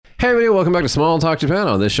Hey everybody, welcome back to Small Talk Japan.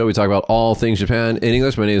 On this show, we talk about all things Japan in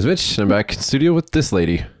English. My name is Mitch, and I'm back in the studio with this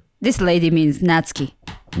lady. This lady means Natsuki.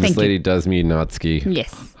 This lady does mean Natsuki.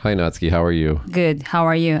 Yes. Hi Natsuki, how are you? Good. How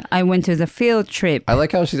are you? I went to the field trip. I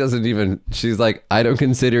like how she's like, I don't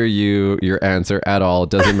consider you your answer at all.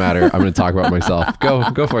 It doesn't matter. I'm going to talk about myself.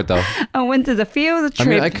 Go for it though. I went to the field trip.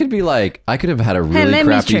 I mean, I could have had a really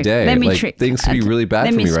crappy day. Let me like trick. Things could be really bad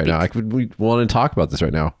for me right now. We want to talk about this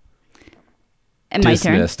right now. And my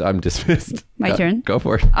turn. I'm dismissed. My turn. Go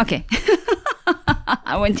for it. Okay.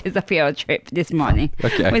 I went to the field trip this morning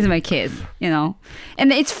with my kids,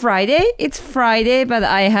 And it's Friday. But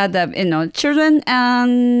I had, children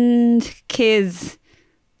and kids.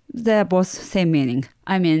 They're both same meaning.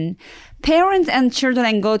 I mean, parents and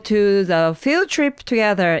children go to the field trip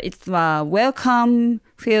together. It's a welcome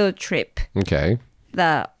field trip. Okay.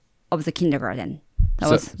 Of the kindergarten.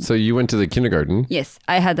 So you went to the kindergarten? Yes.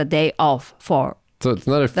 I had a day off for. So it's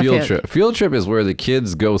not a field trip. Field trip is where the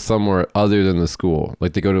kids go somewhere other than the school.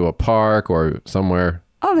 Like they go to a park or somewhere.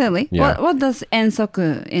 Oh, really? Yeah. What does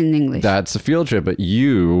ensoku in English? That's a field trip, but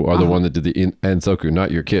you are the one that did the ensoku,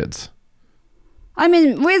 not your kids. I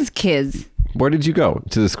mean, with kids. Where did you go?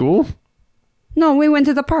 To the school? No, we went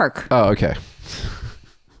to the park. Oh, okay.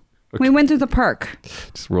 We went to the park.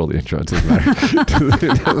 Just roll the intro. It doesn't matter.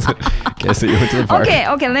 Guess that you went to the park.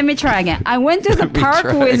 Okay, let me try again. I went to the park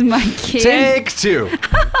with my kids. Take two.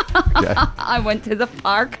 Okay. I went to the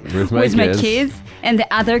park with my kids and the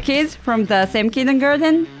other kids from the same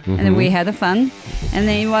kindergarten, and we had fun. And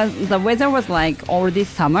then the weather was like already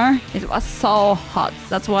summer. It was so hot.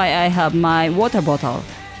 That's why I have my water bottle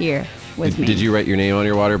here with me. Did you write your name on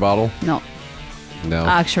your water bottle? No. No.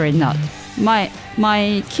 Actually, not.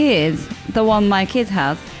 My kids, the one my kids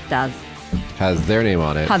does. Has their name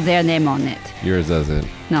on it. Has their name on it. Yours doesn't.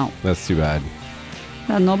 No. That's too bad.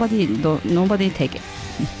 Nobody take it.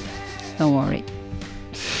 Don't worry.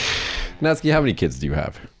 Natsuki, how many kids do you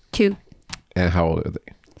have? 2. And how old are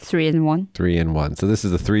they? 3 and 1. 3 and 1. So this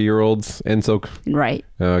is the 3-year-olds ensoku? Right.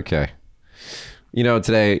 Okay.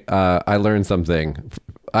 Today I learned something.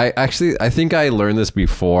 I think I learned this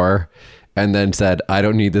before and then said, I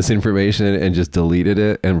don't need this information and just deleted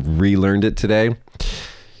it and relearned it today.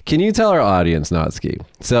 Can you tell our audience, Natsuki?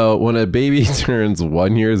 So when a baby turns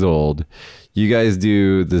 1 year old, you guys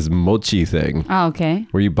do this mochi thing. Oh, okay.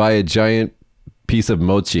 Where you buy a giant piece of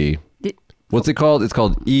mochi. What's it called? It's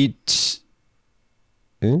called It's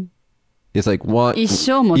like one.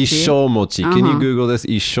 Ishomochi. Ishomochi. Can you Google this?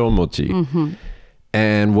 Ishomochi. Mm-hmm.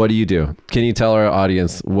 And what do you do? Can you tell our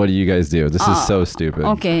audience, what do you guys do? This is so stupid.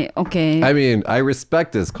 Okay. I mean, I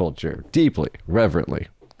respect this culture deeply, reverently.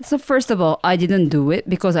 So first of all, I didn't do it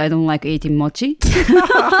because I don't like eating mochi.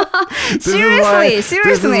 Seriously. This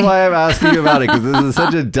is why I'm asking you about it, because this is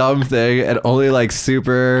such a dumb thing and only like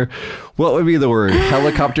super, what would be the word?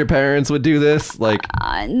 Helicopter parents would do this? Like,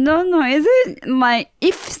 no, is it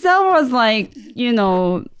if that was like,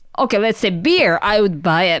 okay, let's say beer, I would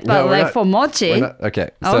buy it, but for mochi. Okay.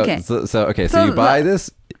 So you buy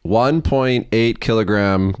this 1.8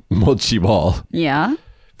 kilogram mochi ball. Yeah.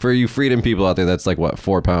 For you freedom people out there, that's like what,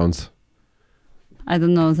 4 pounds? I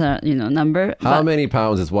don't know the number. How many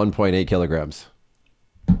pounds is 1.8 kilograms?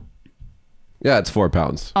 Yeah, it's 4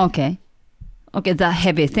 pounds. Okay, the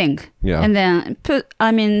heavy thing. Yeah. And then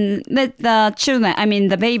let the children,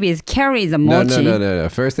 the babies carry the mochi. No.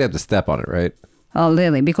 First they have to step on it, right? Oh,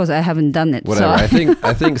 really? Because I haven't done it. Whatever. So.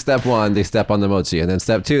 I think step 1, they step on the mochi. And then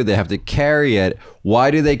step 2, they have to carry it.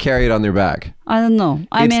 Why do they carry it on their back? I don't know.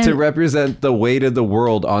 It's to represent the weight of the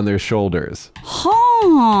world on their shoulders.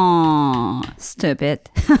 Stupid.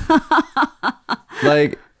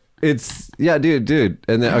 Like, dude.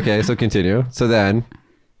 And then, okay, so continue. So then...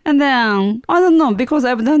 And then, I don't know, because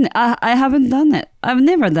I've done it. I haven't done it. I've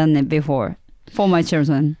never done it before for my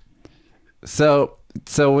children. So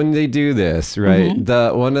when they do this, right,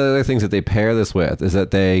 one of the things that they pair this with is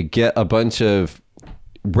that they get a bunch of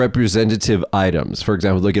representative items. For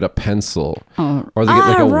example, they get a pencil or they get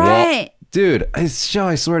like a wall. Dude, I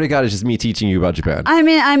swear to God, it's just me teaching you about Japan. I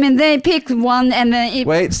mean, they pick one and then...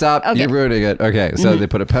 Wait, stop. Okay. You're ruining it. Okay, so they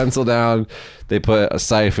put a pencil down. They put a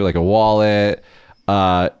side for like a wallet,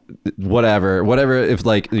 whatever. If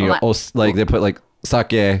like, they put like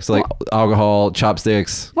sake, so like alcohol,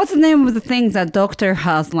 chopsticks. What's the name of the things that doctor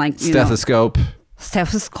has, like, stethoscope?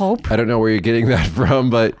 Stethoscope? I don't know where you're getting that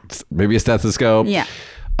from, but maybe a stethoscope. Yeah.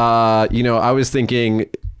 I was thinking,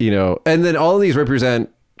 and then all of these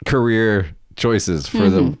represent career choices for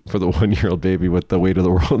the 1 year old baby with the weight of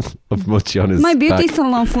the world of mochi on his My beauty back.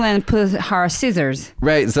 salon friend put her scissors.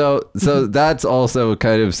 Right. So that's also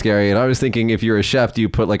kind of scary. And I was thinking, if you're a chef, do you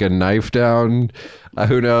put like a knife down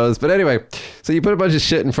Who knows? But anyway, so you put a bunch of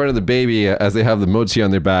shit in front of the baby as they have the mochi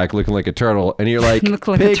on their back looking like a turtle. And you're like, Look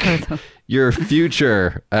like a pick turtle. your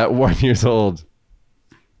future at 1 year old.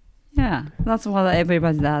 Yeah, that's what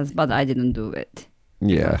everybody does, but I didn't do it.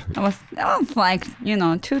 Yeah. I was like,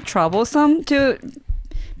 too troublesome to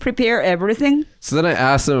prepare everything. So then I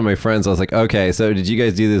asked some of my friends, I was like, okay, so did you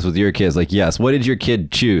guys do this with your kids? Like, yes. What did your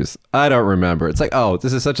kid choose? I don't remember. It's like, oh,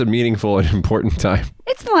 this is such a meaningful and important time.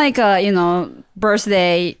 It's like a,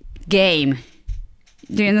 birthday game.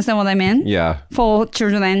 Do you understand what I mean? Yeah. For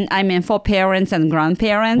children, I mean for parents and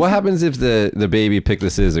grandparents. What happens if the baby picked the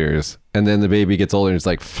scissors and then the baby gets older and it's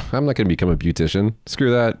like, I'm not going to become a beautician. Screw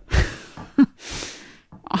that.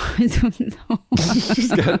 I don't know.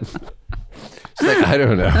 She's like, I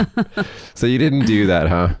don't know. So you didn't do that,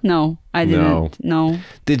 huh? No, I didn't. No.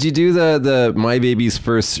 Did you do the my baby's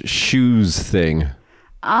first shoes thing?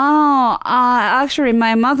 Oh, actually,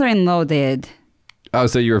 my mother-in-law did. Oh,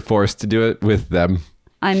 so you were forced to do it with them?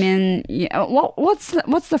 I mean, yeah, what's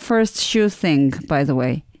the first shoe thing, by the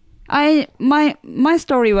way? My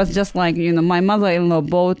story was just like, my mother-in-law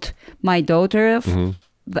bought my daughter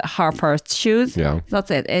her first shoes. Yeah.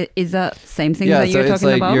 That's it. Is that same thing that you're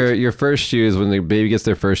talking about? Your first shoes, when the baby gets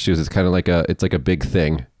their first shoes, it's kind of like a big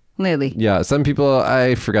thing. Really? Yeah. Some people,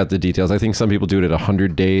 I forgot the details. I think some people do it at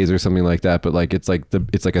 100 days or something like that, but like it's like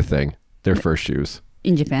a thing. Their first shoes.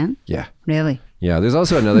 In Japan? Yeah. Really? Yeah. There's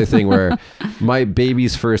also another thing where my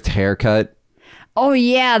baby's first haircut. Oh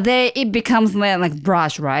yeah, it becomes like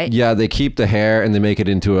brush, right? Yeah, they keep the hair and they make it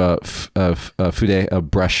into a fude, a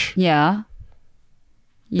brush. Yeah.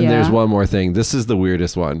 And there's one more thing. This is the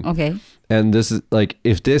weirdest one. Okay. And this is like,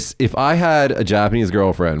 if I had a Japanese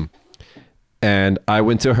girlfriend and I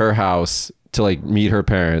went to her house to like meet her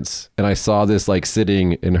parents and I saw this like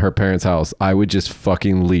sitting in her parents' house, I would just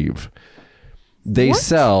fucking leave. They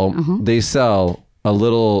sell a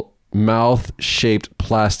little mouth-shaped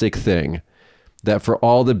plastic thing that for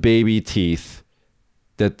all the baby teeth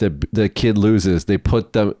that the kid loses, they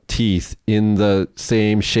put the teeth in the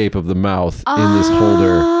same shape of the mouth in this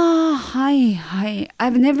holder. Hi.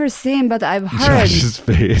 I've never seen, but I've heard. Josh's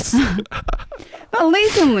face. But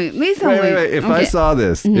recently. Wait. If I saw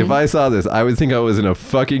this, I would think I was in a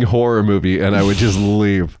fucking horror movie and I would just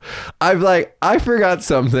leave. I'm like, I forgot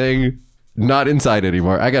something. Not inside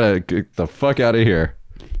anymore. I gotta get the fuck out of here.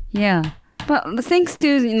 Yeah. But thanks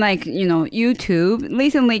to YouTube,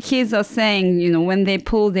 recently kids are saying, when they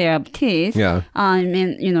pull their teeth. Yeah. I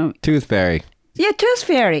mean, Tooth fairy. Yeah, tooth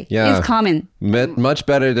fairy is coming. Much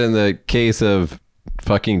better than the case of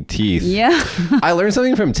fucking teeth. Yeah. I learned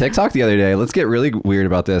something from TikTok the other day. Let's get really weird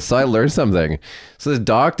about this. So I learned something. So this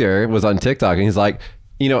doctor was on TikTok and he's like,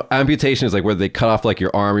 amputation is like where they cut off like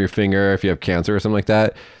your arm or your finger if you have cancer or something like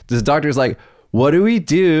that. This doctor's like, what do we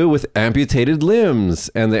do with amputated limbs?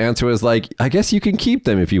 And the answer was like, I guess you can keep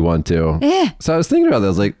them if you want to. Yeah. So I was thinking about that. I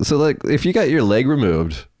was like, so like if you got your leg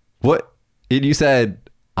removed, and you said,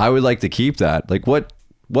 I would like to keep that. Like what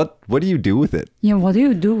do you do with it? Yeah, what do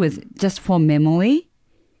you do with it? Just for memory?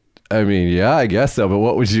 I mean, yeah, I guess so. But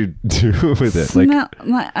what would you do with it?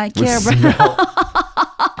 I care about.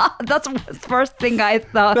 That's the first thing I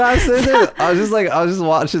thought. I was just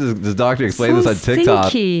watching this doctor explain this on TikTok,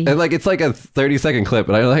 stinky. and like it's like a 30-second clip,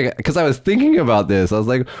 and I like because I was thinking about this. I was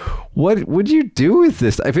like, what would you do with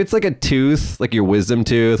this? If it's like a tooth, like your wisdom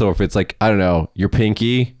tooth, or if it's like I don't know, your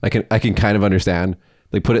pinky, I can kind of understand.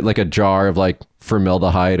 Like put it in like a jar of like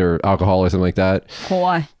formaldehyde or alcohol or something like that.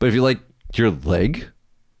 Why? But if you like your leg,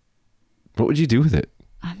 what would you do with it?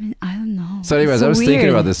 I mean, I don't know. So anyways, I was thinking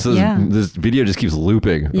about this. So yeah. this video just keeps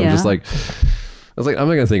looping. Yeah. I was like, I'm not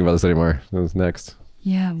going to think about this anymore. That was next.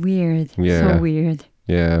 Yeah, weird. Yeah. So weird.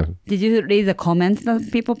 Yeah. Did you read the comments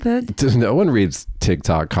that people put? No one reads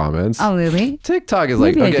TikTok comments. Oh, really? TikTok is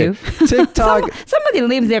Maybe like, I okay, do. TikTok. Somebody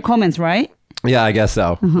leaves their comments, right? Yeah, I guess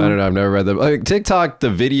so. I don't know. I've never read them. Like, TikTok,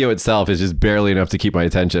 the video itself is just barely enough to keep my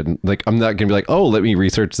attention. Like, I'm not going to be like, oh, let me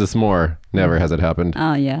research this more. Never has it happened.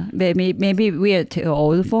 Oh, yeah. Maybe we are too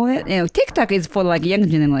old for it. TikTok is for like young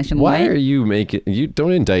generation, Why right? are you making... You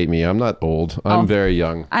don't indict me. I'm not old. I'm very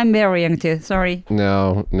young. I'm very young too. Sorry.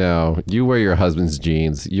 No. You wear your husband's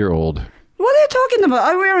jeans. You're old. What are you talking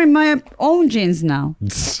about? I'm wearing my own jeans now.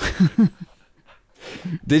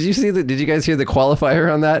 Did you guys hear the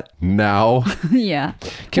qualifier on that? Now. Yeah.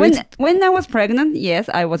 When I was pregnant, yes,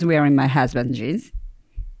 I was wearing my husband's jeans.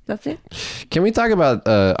 That's it. Can we talk about?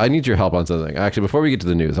 I need your help on something. Actually, before we get to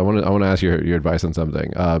the news, I want to ask your advice on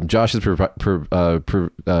something. Josh has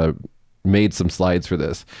made some slides for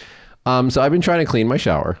this. So I've been trying to clean my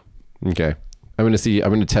shower. Okay. I'm going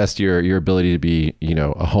to test your ability to be,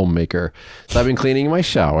 a homemaker. So I've been cleaning my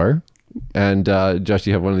shower. And Josh,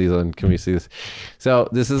 you have one of these on. Can we see this? So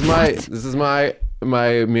this is my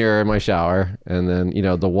mirror in my shower, and then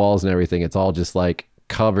the walls and everything. It's all just like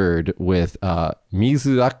covered with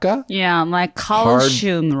mizuraka. Yeah, like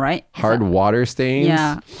calcium, right? Hard water stains.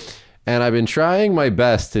 Yeah. And I've been trying my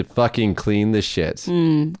best to fucking clean this shit.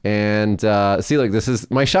 And see, like this is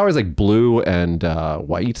my shower is like blue and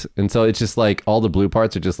white, and so it's just like all the blue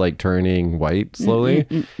parts are just like turning white slowly.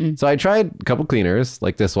 So I tried a couple cleaners,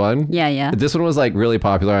 like this one. Yeah. This one was like really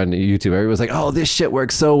popular on YouTube. Everybody was like, "Oh, this shit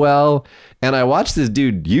works so well." And I watched this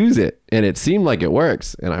dude use it, and it seemed like it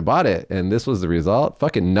works. And I bought it, and this was the result.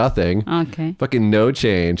 Fucking nothing. Okay. Fucking no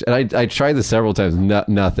change. And I tried this several times.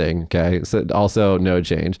 Nothing. Okay. So also no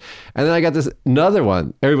change. And then I got this another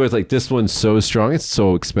one. Everybody's like, this one's so strong. It's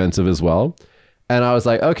so expensive as well. And I was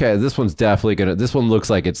like, okay, this one's definitely this one looks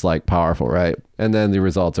like it's like powerful, right? And then the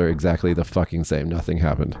results are exactly the fucking same. Nothing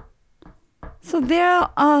happened. So there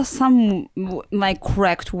are some like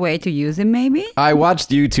correct way to use it, maybe? I watched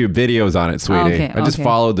YouTube videos on it, sweetie. Okay, I just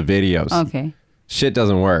followed the videos. Okay. Shit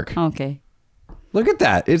doesn't work. Okay. Look at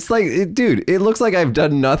that. It's like, dude, it looks like I've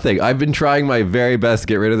done nothing. I've been trying my very best to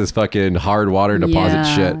get rid of this fucking hard water deposit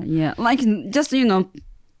shit. Yeah. Like just,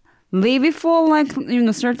 leave it for like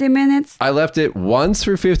 30 minutes. I left it once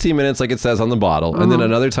for 15 minutes like it says on the bottle, and then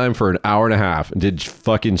another time for an hour and a half and did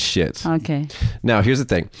fucking shit. Okay. Now here's the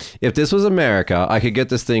thing. If this was America, I could get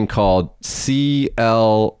this thing called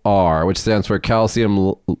CLR, which stands for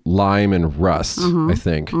calcium, lime, and rust, I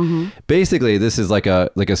think. Basically, this is like a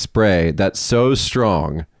spray that's so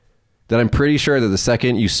strong that I'm pretty sure that the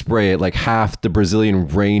second you spray it, like half the Brazilian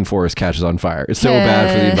rainforest catches on fire. It's so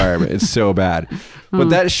bad for the environment. It's so bad. But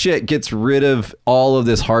that shit gets rid of all of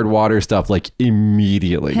this hard water stuff like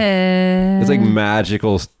immediately. It's like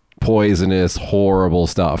magical, poisonous, horrible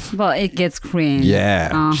stuff. But it gets clean.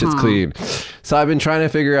 Yeah, shit's clean. So I've been trying to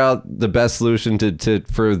figure out the best solution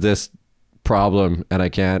for this problem, and I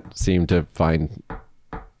can't seem to find...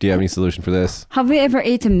 Do you have any solution for this? Have you ever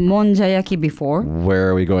eaten monjayaki before? Where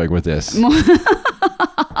are we going with this? When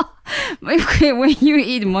you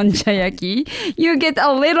eat monjayaki, you get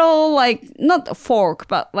a little like, not a fork,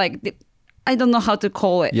 but like, I don't know how to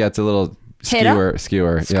call it. Yeah, it's a little skewer.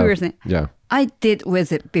 Yeah. I did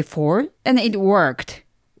with it before and it worked.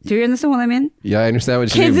 Do you understand what I mean? Yeah, I understand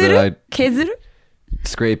what you mean, but Kezuru?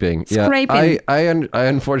 Scraping. Yeah. Scraping. I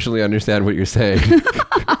unfortunately understand what you're saying.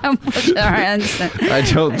 Unfortunately, I understand. I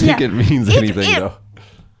don't think it means anything though.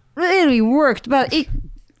 Really worked, but it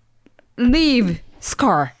leave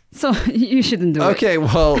scar. So you shouldn't do it. Okay,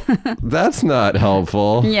 well, that's not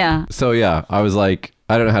helpful. Yeah. So yeah, I was like,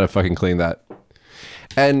 I don't know how to fucking clean that.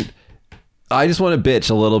 And I just want to bitch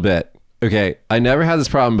a little bit. Okay, I never had this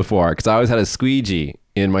problem before because I always had a squeegee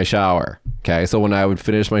in my shower. Okay, so when I would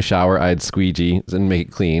finish my shower, I'd squeegee and make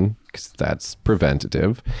it clean because that's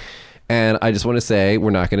preventative. And I just want to say, we're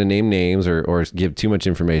not going to name names or give too much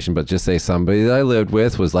information, but just say somebody that I lived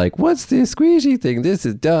with was like, what's this squeegee thing? This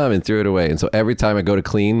is dumb, and threw it away. And so every time I go to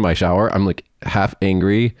clean my shower, I'm like half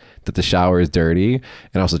angry that the shower is dirty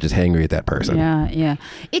and also just angry at that person. Yeah.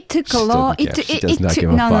 It took a lot. She does not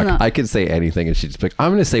give a fuck. No. I could say anything and she'd just be like, I'm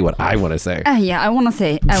going to say what I want to say. Yeah, I want to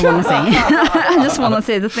say. I just want to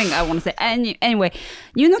say the thing I want to say. Anyway,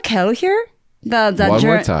 you know kettle hair? One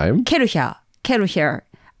more time. Kettle hair.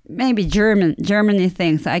 Maybe Germany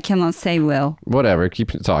things I cannot say well. Whatever,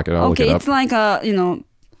 keep talking. I'll look it up. It's like a, な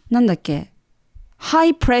んだっけ?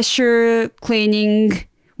 High pressure cleaning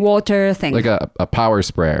water thing. Like a power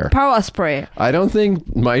sprayer. Power sprayer. I don't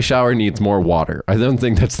think my shower needs more water. I don't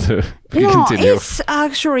think that's the... No, continue. it's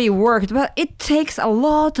actually worked, but it takes a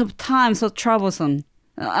lot of time, so troublesome.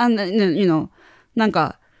 And, なん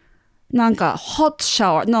か hot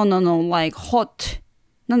shower. No, like hot...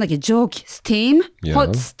 なんだっけ、蒸気 steam? Yeah.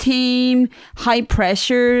 Hot steam, high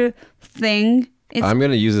pressure thing. I'm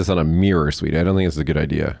going to use this on a mirror, sweetie. I don't think it's a good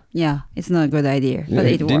idea. Yeah, it's not a good idea, but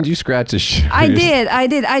it worked. Didn't you scratch the shower?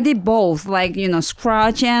 I did both, like,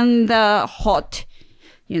 scratch and the hot,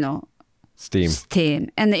 steam.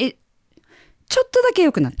 And it ちょっとだけ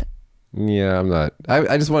良くなった。Yeah, I'm not.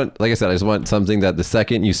 I just want, like I said, I just want something that the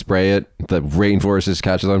second you spray it, the rainforest just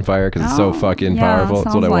catches on fire because it's so fucking powerful.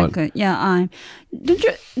 That's what I want. Don't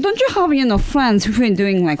you have friends who are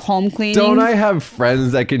doing like home cleaning? Don't I have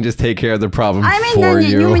friends that can just take care of the problem for you?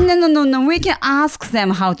 you? No. We can ask them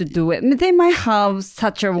how to do it. They might have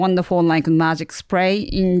such a wonderful like magic spray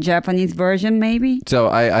in Japanese version, maybe. So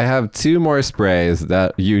I have 2 more sprays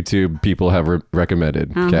that YouTube people have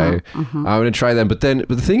recommended. Okay, I'm gonna try them. But the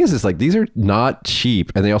thing is like these are not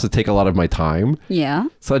cheap, and they also take a lot of my time. Yeah.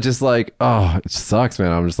 So I just like, it sucks,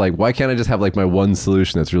 man. I'm just like, why can't I just have like my one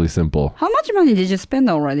solution that's really simple? How much money did you spend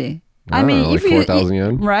already? I mean, like if you 4,000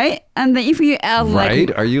 yen. right, and then if you add Right?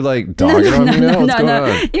 like Are you like dogging on me now? What's going on?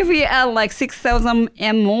 if you add like 6,000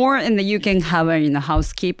 and more, and then you can have a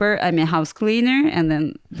housekeeper, I mean house cleaner, and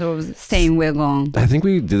then those same will go on. I think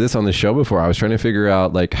we did this on the show before. I was trying to figure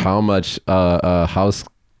out like how much a house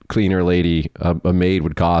cleaner lady, a maid,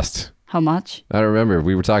 would cost. How much? I don't remember.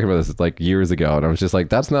 We were talking about this like years ago, and I was just like,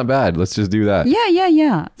 "That's not bad. Let's just do that."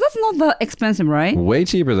 Yeah. That's not that expensive, right? Way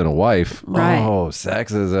cheaper than a wife. Right. Oh,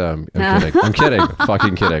 sexism. I'm kidding.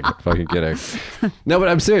 Fucking kidding. No, but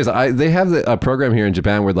I'm serious. They have a program here in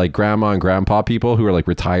Japan where like grandma and grandpa people who are like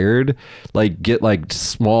retired, like get like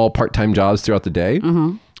small part-time jobs throughout the day.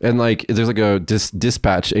 And like there's like a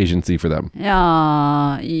dispatch agency for them.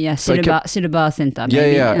 Silver center.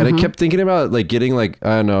 Maybe. Yeah. And I kept thinking about like getting like,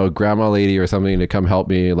 I don't know, grandma lady or something to come help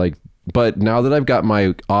me. Like, but now that I've got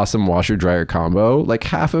my awesome washer dryer combo, like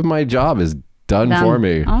half of my job is done for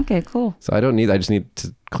me. Okay, cool. So I just need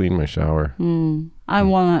to clean my shower. I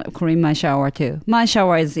want to clean my shower too. My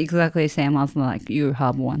shower is exactly the same as like you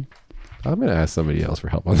have one. I'm going to ask somebody else for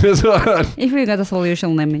help on this one. If you got a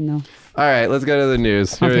solution, let me know. All right, let's go to the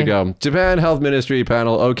news. Here we go. Japan Health Ministry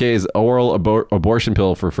panel okays oral abortion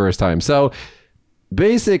pill for first time. So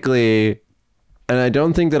basically, and I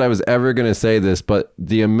don't think that I was ever going to say this, but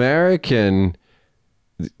the American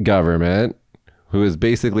government, who is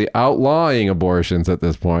basically outlawing abortions at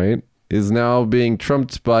this point, is now being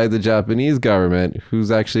trumped by the Japanese government,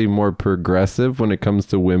 who's actually more progressive when it comes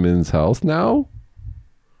to women's health now.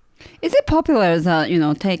 Is it popular that,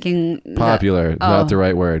 taking... Popular, not the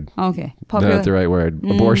right word. Okay. Popular. Not the right word.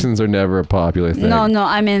 Abortions are never a popular thing. No,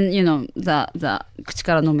 I mean, the 口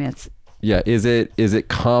から飲むやつ. Yeah, is it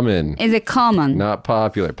common? Is it common? Not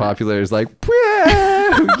popular. Popular is like,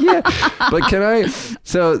 yeah. But can I?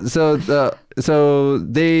 So the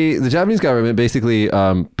Japanese government basically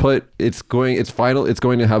it's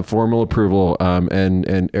going to have formal approval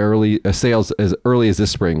and early sales as early as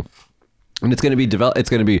this spring. And it's going to be developed. It's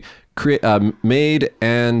going to be made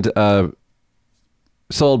and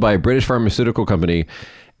sold by a British pharmaceutical company.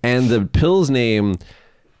 And the pill's name,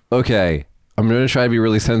 okay, I'm going to try to be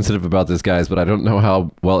really sensitive about this, guys, but I don't know how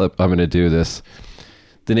well I'm going to do this.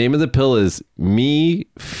 The name of the pill is Mi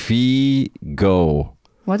Fi Go.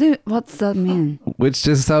 What's that mean? Which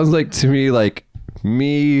just sounds like to me like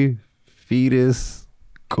me fetus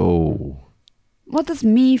go. What does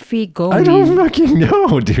Mi Fi Go mean? I don't fucking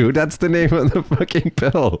know, dude. That's the name of the fucking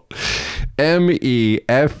pill.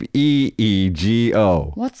 MEFEEGO.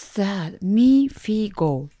 What's that? Mi Fi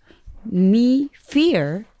Go. Me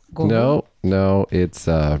fear go. No, it's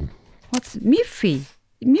What's Miffy?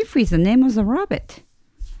 Miffy is the name of the rabbit.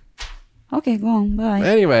 Okay, go on. Bye.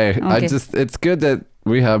 Anyway, Okay. it's good that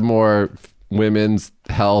we have more women's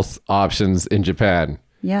health options in Japan.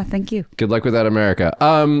 Yeah, thank you. Good luck with that, America.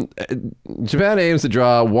 Japan aims to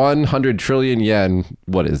draw 100 trillion yen.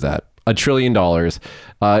 What is that? $1 trillion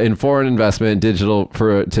in foreign investment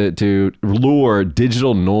to lure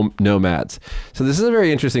digital nomads. So this is a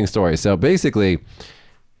very interesting story. So basically,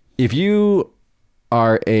 if you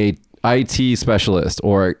are a IT specialist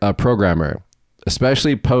or a programmer,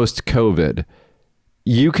 especially post-COVID,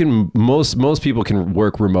 you can most people can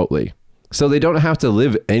work remotely. So they don't have to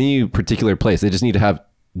live any particular place. They just need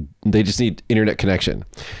internet connection.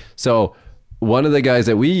 So one of the guys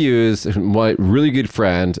that we use, my really good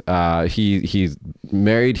friend, he's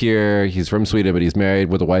married here. He's from Sweden, but he's married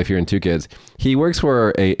with a wife here and 2 kids. He works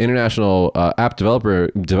for a international app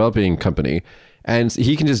developing company, and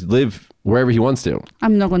he can just live wherever he wants to.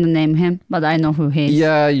 I'm not going to name him, but I know who he is.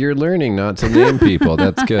 Yeah, you're learning not to name people.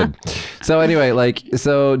 That's good. So anyway,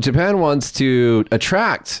 so Japan wants to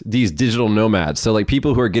attract these digital nomads. So like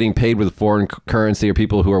people who are getting paid with foreign currency or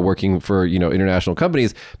people who are working for, international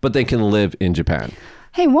companies, but they can live in Japan.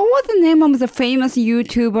 Hey, what was the name of the famous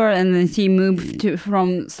YouTuber and then he moved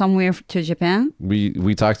from somewhere to Japan?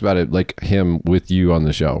 We talked about it, like him with you on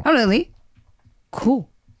the show. Oh, really? Cool.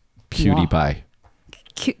 PewDiePie. Wow.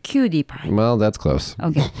 Cutie pie. Well, that's close.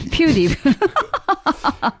 Okay. PewDiePie.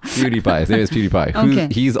 PewDiePie. His name is PewDiePie.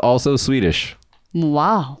 Okay. He's also Swedish.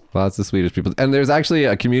 Wow. Lots of Swedish people. And there's actually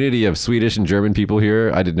a community of Swedish and German people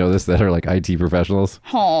here. I didn't know this, that are like IT professionals.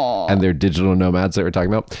 Oh. And they're digital nomads that we're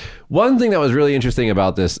talking about. One thing that was really interesting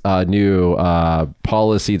about this new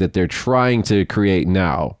policy that they're trying to create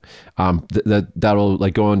now, that'll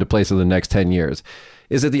like go into place in the next 10 years,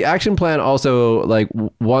 is that the action plan also like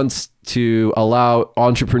wants to allow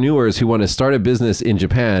entrepreneurs who want to start a business in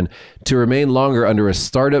Japan to remain longer under a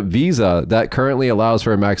startup visa that currently allows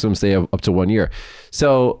for a maximum stay of up to 1 year.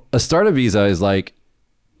 So a startup visa is like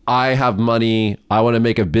I have money. I want to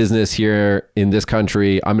make a business here in this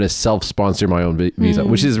country. I'm going to self-sponsor my own visa,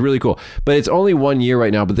 which is really cool. But it's only 1 year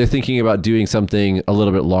right now, but they're thinking about doing something a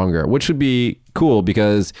little bit longer, which would be cool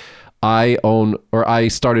because I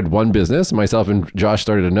started one business. Myself and Josh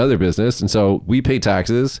started another business. And so we pay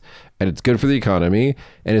taxes and it's good for the economy.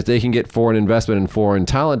 And if they can get foreign investment and foreign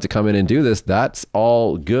talent to come in and do this, that's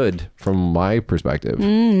all good from my perspective.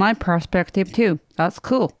 My perspective too. That's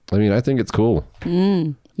cool. I mean, I think it's cool.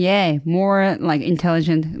 Yeah, more like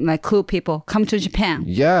intelligent, like cool people come to Japan.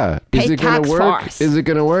 Yeah. Pay Is it going to work? Is it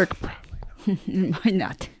going to work? Why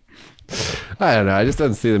not? I don't know. I just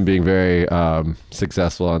don't see them being very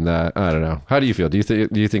successful on that. I don't know. How do you feel? Do you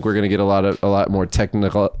think we're going to get a lot more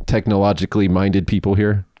technologically minded people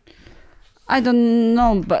here? I don't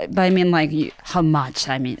know, but I mean, like, how much?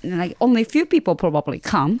 I mean, like, only a few people probably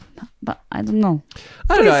come, but I don't know.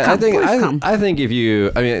 I don't know. I think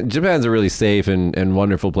Japan's a really safe and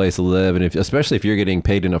wonderful place to live, and especially if you're getting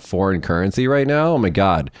paid in a foreign currency right now. Oh my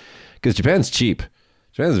God, because Japan's cheap.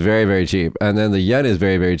 Japan's very, very cheap, and then the yen is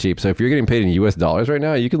very, very cheap. So if you're getting paid in U.S. dollars right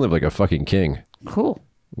now, you can live like a fucking king. Cool.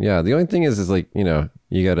 Yeah. The only thing is like, you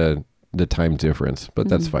got the time difference, but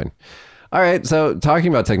that's fine. All right, so talking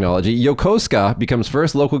about technology, Yokosuka becomes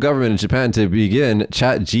first local government in Japan to begin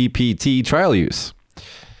ChatGPT trial use.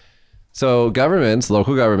 So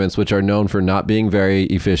local governments, which are known for not being very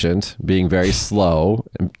efficient, being very slow,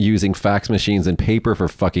 using fax machines and paper for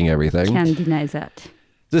fucking everything. Can't deny that.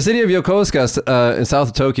 The city of Yokosuka in south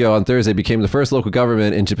of Tokyo on Thursday became the first local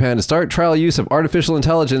government in Japan to start trial use of artificial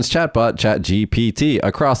intelligence chatbot ChatGPT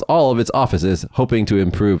across all of its offices, hoping to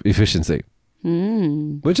improve efficiency.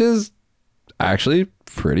 Which is actually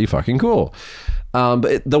pretty fucking cool.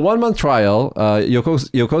 But the 1 month trial,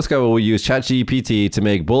 Yokosuka will use ChatGPT to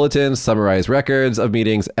make bulletins, summarize records of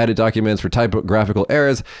meetings, edit documents for typographical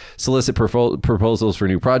errors, solicit proposals for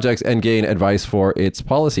new projects, and gain advice for its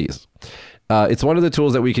policies. It's one of the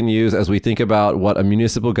tools that we can use as we think about what a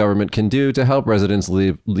municipal government can do to help residents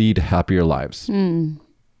lead happier lives.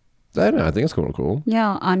 I don't know. I think it's cool.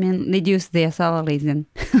 Yeah, I mean, reduce their salaries then.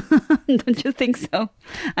 Don't you think so?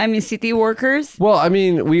 I mean, city workers? Well, I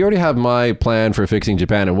mean, we already have my plan for fixing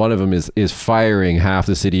Japan, and one of them is firing half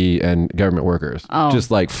the city and government workers. Oh.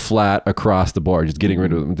 Just like flat across the board, just getting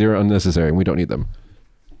rid of them. They're unnecessary and we don't need them.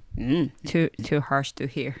 Too harsh to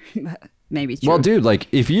hear, but maybe it's true. Well, dude, like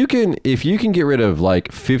if you can get rid of like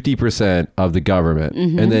 50% of the government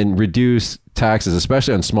and then reduce taxes,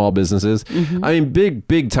 especially on small businesses. I mean,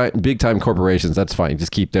 big time corporations, that's fine.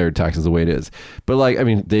 Just keep their taxes the way it is. But like, I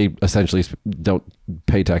mean, they essentially don't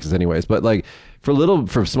pay taxes anyways. But like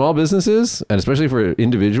for small businesses and especially for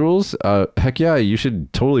individuals, heck yeah, you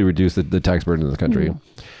should totally reduce the tax burden in the country.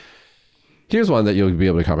 Here's one that you'll be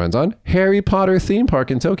able to comment on. Harry Potter theme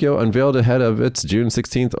park in Tokyo unveiled ahead of its June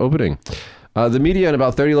 16th opening. The media and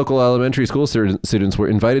about 30 local elementary school students were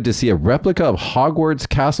invited to see a replica of Hogwarts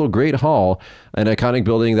Castle Great Hall, an iconic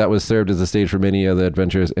building that was served as a stage for many of the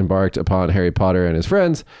adventures embarked upon Harry Potter and his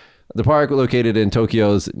friends. The park, located in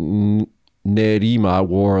Tokyo's Nerima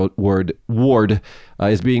ward,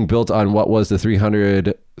 is being built on what was the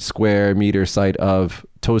 300 square meter site of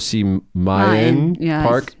Toshimaen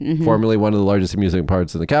Park, formerly one of the largest amusement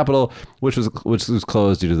parks in the capital, which was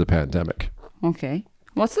closed due to the pandemic. Okay.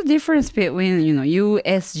 What's the difference between,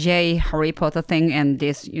 USJ Harry Potter thing and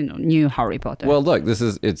this, new Harry Potter? Well, look,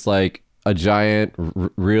 it's like a giant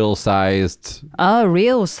real-sized... Oh,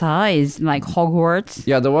 real size, like Hogwarts?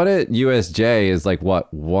 Yeah, the one at USJ is like,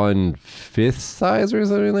 what, 1/5 size or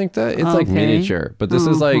something like that? It's like miniature, but this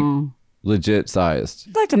is like legit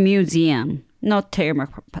sized. Like a museum. Not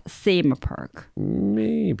theme park.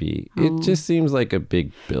 Maybe. It just seems like a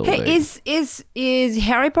big building. Hey, is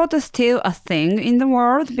Harry Potter still a thing in the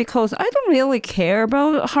world? Because I don't really care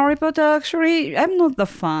about Harry Potter, actually. I'm not the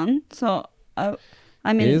fan. So, I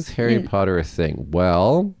mean... Is Harry Potter a thing?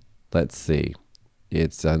 Well, let's see.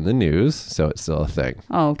 It's on the news, so it's still a thing.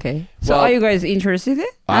 Oh, okay. So are you guys interested?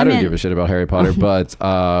 I don't give a shit about Harry Potter, but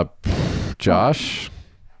Josh...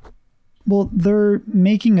 Well, they're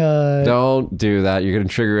making a... Don't do that. You're going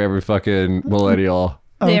to trigger every fucking millennial.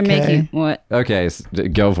 They're making what? Okay,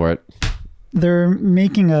 go for it. They're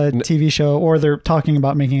making a TV show, or they're talking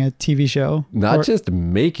about making a TV show. Not just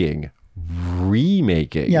making,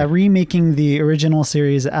 remaking. Yeah, remaking the original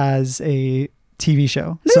series as a TV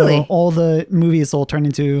show. Really? So all the movies will turn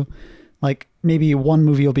into, like, maybe one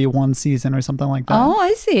movie will be one season or something like that. Oh,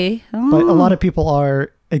 I see. Oh. But a lot of people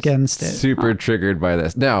are... against it. Super triggered by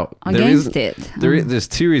this. Now, there's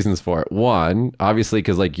two reasons for it. One, obviously,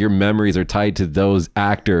 because like your memories are tied to those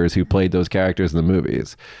actors who played those characters in the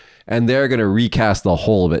movies, and they're going to recast the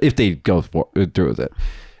whole of it if they go through with it.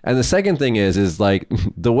 And the second thing is like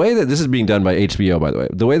the way that this is being done by HBO, by the way,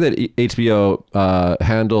 the way that HBO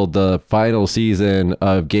handled the final season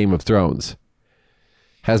of Game of Thrones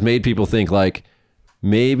has made people think like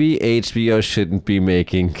maybe HBO shouldn't be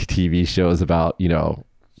making TV shows about, you know,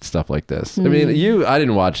 stuff like this. I mean, I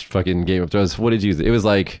didn't watch fucking Game of Thrones. What did you think? It was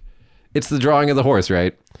like, it's the drawing of the horse,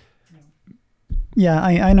 right? Yeah,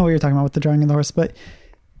 I know what you're talking about with the drawing of the horse, but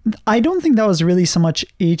I don't think that was really so much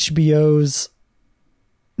HBO's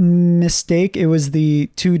mistake. It was the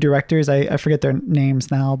two directors. I forget their names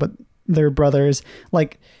now, but they're brothers.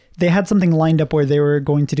 Like, they had something lined up where they were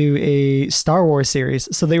going to do a Star Wars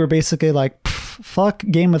series. So they were basically like, fuck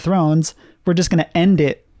Game of Thrones. We're just going to end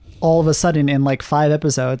it all of a sudden in like 5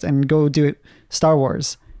 episodes and go do Star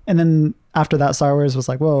Wars. And then after that, Star Wars was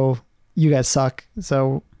like, whoa, you guys suck.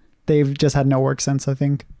 So they've just had no work since, I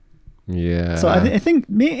think. Yeah. So I think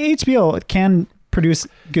HBO can produce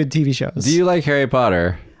good TV shows. Do you like Harry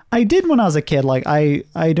Potter? I did when I was a kid. Like, I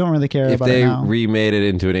don't really care about it now. If they remade it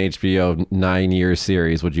into an HBO 9-year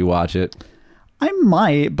series, would you watch it? I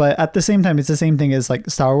might, but at the same time, it's the same thing as like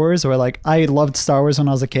Star Wars, where like I loved Star Wars when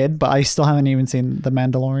I was a kid, but I still haven't even seen The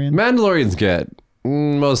Mandalorian. Mandalorian's good.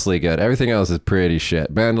 Mostly good. Everything else is pretty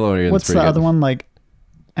shit. Mandalorian's What's pretty the good. other one? Like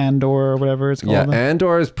Andor or whatever it's called. Yeah,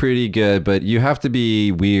 Andor is pretty good, but you have to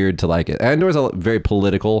be weird to like it. Andor is very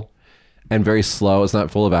political and very slow. It's not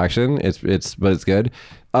full of action. But it's good.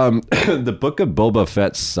 The Book of Boba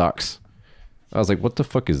Fett sucks. I was like, what the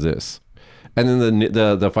fuck is this? And then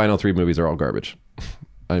the final 3 movies are all garbage.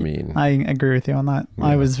 I mean, I agree with you on that. Yeah.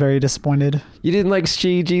 I was very disappointed. You didn't like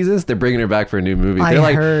She Jesus? They're bringing her back for a new movie.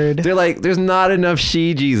 I heard. They're like, there's not enough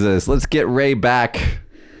She Jesus. Let's get Rey back.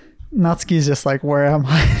 Natsuki's just like, where am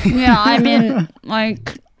I? Yeah, I mean,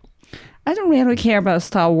 like, I don't really care about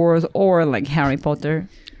Star Wars or like Harry Potter.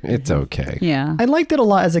 It's okay. Yeah. I liked it a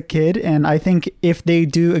lot as a kid, and I think if they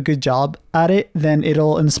do a good job at it, then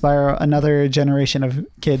it'll inspire another generation of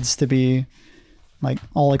kids to be like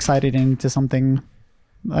all excited into something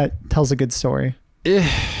that tells a good story.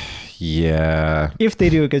 Yeah. If they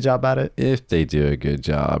do a good job at it. If they do a good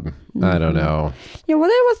job. I don't know. Yeah, what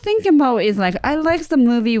I was thinking about is like, I liked the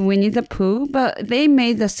movie Winnie the Pooh, but they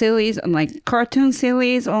made the series, like cartoon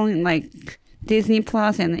series on like Disney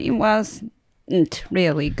Plus, and it wasn't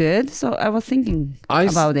really good. So I was thinking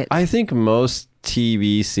about it. I think most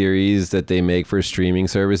TV series that they make for streaming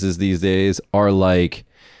services these days are like,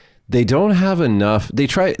 they don't have enough.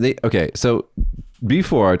 Okay, so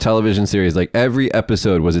before, television series, like every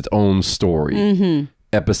episode was its own story,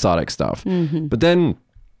 episodic stuff. But then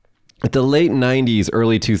at the late 90s,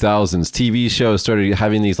 early 2000s, TV shows started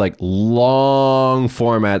having these like long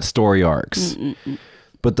format story arcs.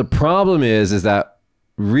 But the problem is that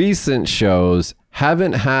recent shows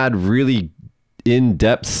haven't had really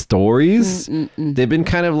in-depth stories. They've been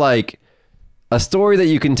kind of like a story that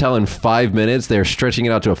you can tell in 5 minutes. They're stretching it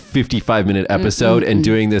out to a 55-minute episode and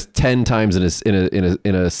doing this 10 times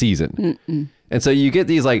in a season. And so you get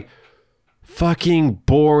these like fucking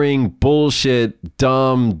boring bullshit,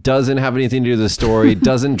 dumb, doesn't have anything to do with the story,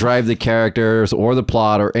 doesn't drive the characters or the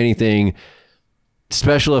plot or anything,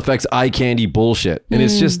 special effects, eye candy bullshit. And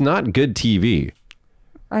it's just not good TV.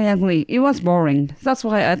 I agree. It was boring. That's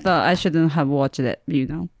why I thought I shouldn't have watched it, you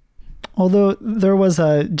know. Although there was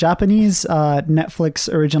a Japanese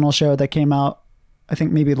Netflix original show that came out, I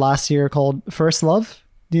think maybe last year, called First Love.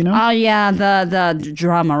 Do you know? Oh, yeah, the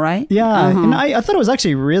drama, right? Yeah, and I thought it was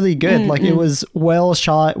actually really good. Like, it was well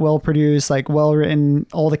shot, well produced, like well written.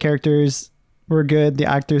 All the characters were good. The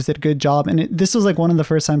actors did a good job. And this was like one of the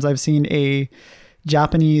first times I've seen a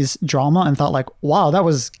Japanese drama and thought like, wow, that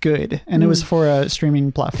was good. And it was for a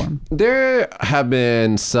streaming platform. There have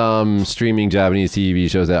been some streaming Japanese TV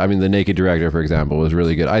shows that, I mean, The Naked Director, for example, was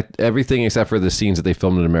really good. Everything except for the scenes that they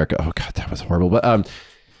filmed in America. Oh God, that was horrible. But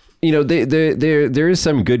you know, there is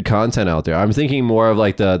some good content out there. I'm thinking more of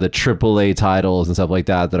like the AAA titles and stuff like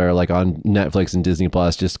that are like on Netflix and Disney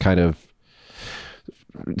Plus. Just kind of,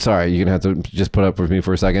 sorry, you're gonna have to just put up with me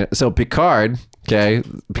for a second. So Picard,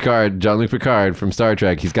 Jean-Luc Picard from Star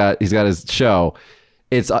Trek, he's got his show.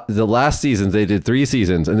 It's the last season. They did 3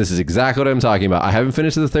 seasons, and this is exactly what I'm talking about. I haven't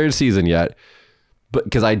finished the 3rd season yet, but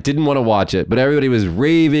because I didn't want to watch it, but everybody was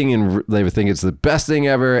raving and they would think it's the best thing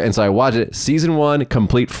ever, and so I watched it. Season 1,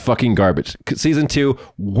 complete fucking garbage. Season 2,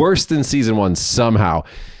 worse than season 1 somehow.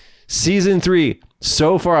 Season 3,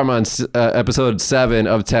 so far I'm on episode 7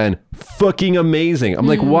 of 10, fucking amazing. I'm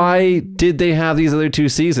like, why did they have these other 2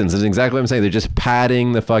 seasons? That's exactly what I'm saying. They're just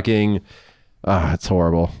padding the fucking, it's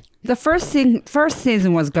horrible. The first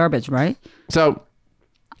season was garbage, right? So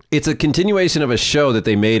it's a continuation of a show that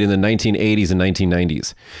they made in the 1980s and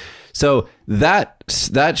 1990s. So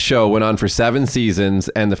that show went on for 7 seasons,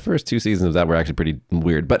 and the first 2 seasons of that were actually pretty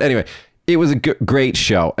weird. But anyway, it was a great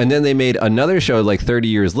show. And then they made another show like 30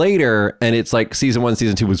 years later, and it's like season 1,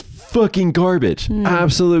 season 2 was fucking garbage.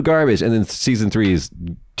 Absolute garbage. And then season 3 is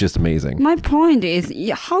just amazing. My point is,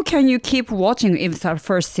 how can you keep watching if the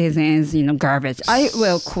first season is, garbage? I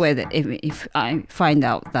will quit it if I find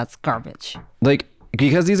out that's garbage. Like,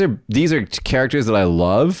 because these are characters that I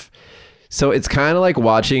love. So it's kind of like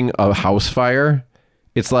watching a house fire.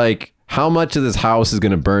 It's like, how much of this house is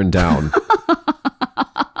going to burn down?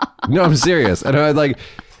 No, I'm serious. And then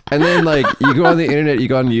you go on the internet, you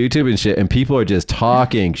go on YouTube and shit, and people are just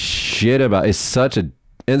talking shit about it's such a.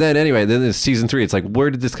 And then anyway, then there's season 3. It's like, where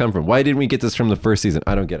did this come from? Why didn't we get this from the first season?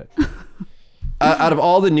 I don't get it. Out of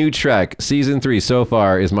all the new Trek, season 3 so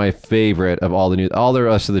far is my favorite of all the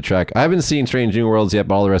rest of the Trek. I haven't seen Strange New Worlds yet,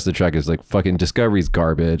 but all the rest of the Trek is like fucking Discovery's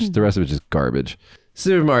garbage. The rest of it's just garbage.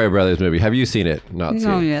 Super Mario Brothers movie. Have you seen it? Not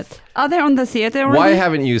yet. Are they on the theater already? Why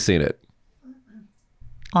haven't you seen it?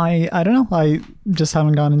 I don't know. I just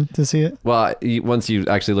haven't gone in to see it. Well, once you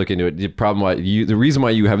actually look into it, the reason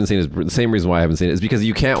why you haven't seen it is the same reason why I haven't seen it is because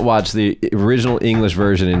you can't watch the original English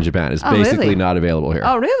version in Japan. It's basically really? not available here.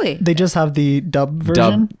 Oh, really? They just have the dub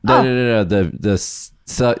version? No. You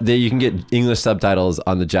can get English subtitles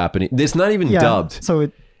on the Japanese. It's not even dubbed. So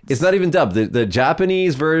it's not even dubbed. The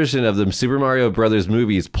Japanese version of the Super Mario Brothers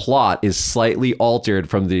movie's plot is slightly altered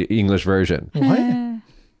from the English version. What?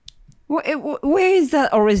 Where is that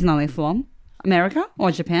originally from? America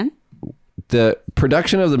or Japan? The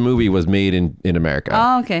production of the movie was made in America.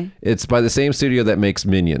 Oh, okay. It's by the same studio that makes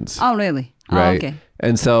Minions. Oh, really? Right. Oh, okay.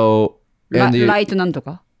 And so... Light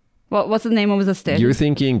Nantoka. What's the name of the station? You're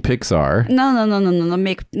thinking Pixar. No, not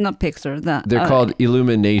Pixar. They're called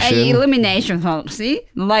Illumination. Illumination. Oh, see?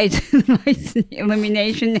 Light,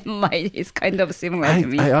 illumination and light is kind of similar to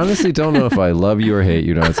me. I honestly don't know if I love you or hate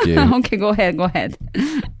you, Natsuki. Okay, go ahead.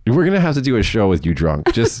 We're going to have to do a show with you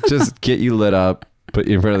drunk. Just get you lit up, put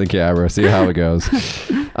you in front of the camera, see how it goes.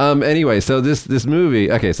 Anyway, so this movie,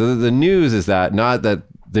 okay, so the news is that, not that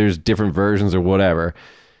there's different versions or whatever.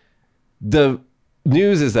 The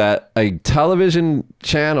news is that a television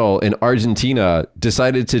channel in Argentina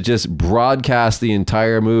decided to just broadcast the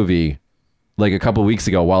entire movie like a couple weeks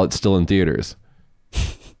ago while it's still in theaters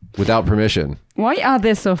without permission. Why are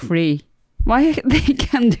they so free? Why they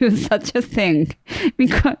can do such a thing?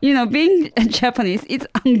 Because, being Japanese, it's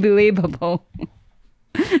unbelievable.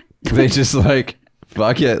 They just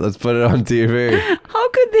fuck it, let's put it on TV. How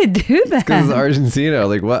could they do that? Because it's Argentina.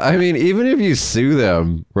 Like, what? I mean, even if you sue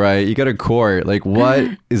them, right? You go to court. Like, what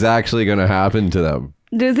is actually going to happen to them?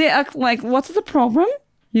 Do they act like, what's the problem?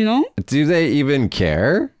 Do they even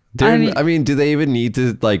care? Do they even need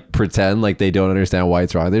to pretend like they don't understand why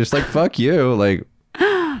it's wrong? They're just like, fuck you. Like,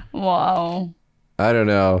 wow. I don't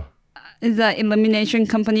know. Is the Illumination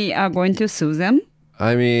company going to sue them?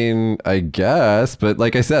 I mean, I guess, but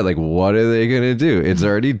like I said, what are they going to do? It's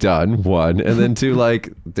already done, 1. And then 2,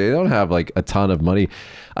 they don't have a ton of money.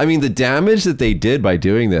 I mean, the damage that they did by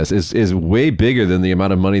doing this is way bigger than the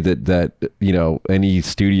amount of money that any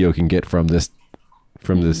studio can get from this.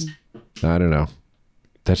 I don't know.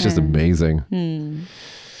 That's just amazing.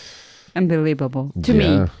 Unbelievable to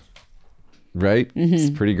me. Right? It's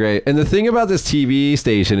pretty great. And the thing about this TV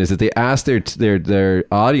station is that they ask their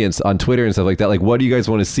audience on Twitter and stuff like that, what do you guys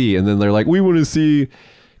want to see? And then they're like, we want to see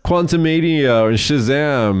Quantumania and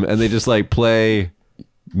Shazam. And they just play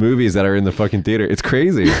movies that are in the fucking theater. It's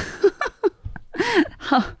crazy.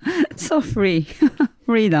 So free.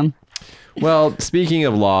 Freedom. Well, speaking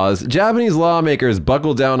of laws, Japanese lawmakers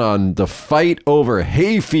buckle down on the fight over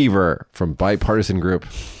hay fever from bipartisan group.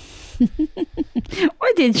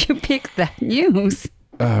 Why did you pick that news?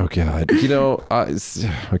 Oh God!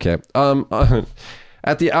 Okay.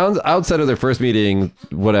 At the outset of their first meeting,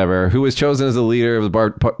 who was chosen as the leader of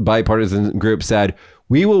the bipartisan group said,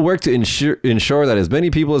 "We will work to ensure that as many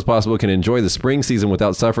people as possible can enjoy the spring season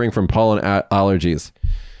without suffering from pollen allergies."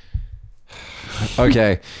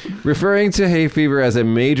 Okay. Referring to hay fever as a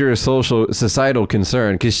major societal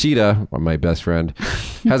concern, Kishida, my best friend,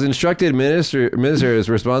 has instructed ministers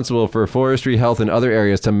responsible for forestry, health, and other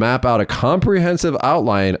areas to map out a comprehensive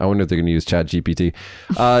outline. I wonder if they're going to use ChatGPT.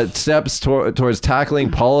 Steps towards tackling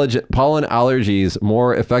pollen allergies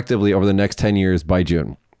more effectively over the next 10 years by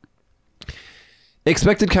June.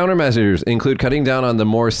 Expected countermeasures include cutting down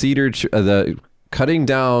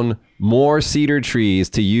more cedar trees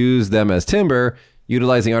to use them as timber,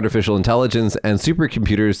 utilizing artificial intelligence and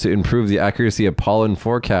supercomputers to improve the accuracy of pollen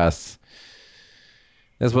forecasts,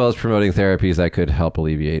 as well as promoting therapies that could help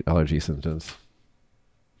alleviate allergy symptoms.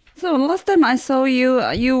 So last time I saw you,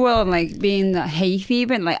 you were like being hay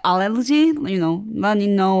fever, like allergy, runny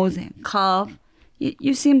nose, cough.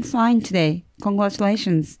 You seem fine today.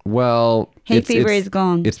 Congratulations. Well, Hay fever is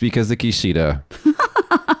gone. It's because of Kishida.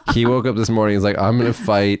 He woke up this morning. He's like, I'm going to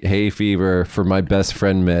fight hay fever for my best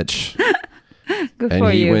friend, Mitch. Good and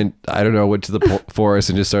for he you. went to the forest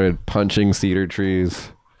and just started punching cedar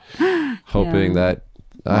trees, hoping that,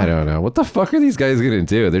 I don't know. What the fuck are these guys going to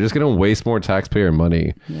do? They're just going to waste more taxpayer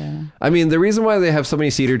money. Yeah. I mean, the reason why they have so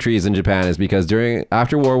many cedar trees in Japan is because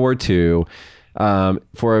after World War II,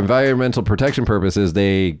 for environmental protection purposes,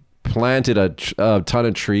 they planted a ton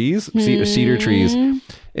of trees, cedar trees,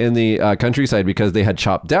 in the countryside because they had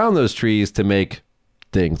chopped down those trees to make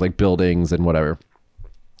things like buildings and whatever.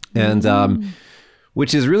 And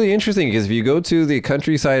which is really interesting because if you go to the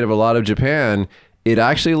countryside of a lot of Japan, it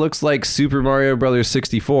actually looks like Super Mario Brothers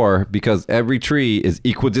 64 because every tree is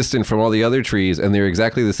equidistant from all the other trees and they're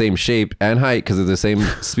exactly the same shape and height because they're the same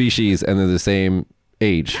species and they're the same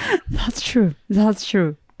age. That's true. That's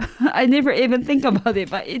true. I never even think about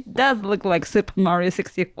it, but it does look like Super Mario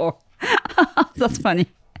 64. That's funny.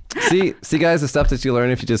 See, guys, the stuff that you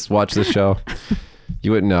learn if you just watch this show,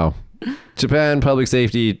 you wouldn't know. Japan public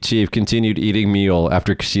safety chief continued eating meal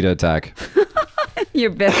after Kishida attack.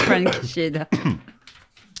 Your best friend Kishida.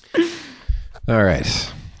 All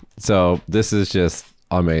right. So this is just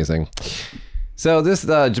amazing. So this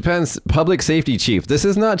Japan's public safety chief, this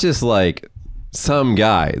is not just like some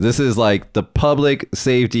guy. This is like the public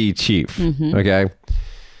safety chief. Okay.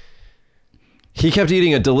 He kept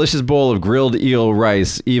eating a delicious bowl of grilled eel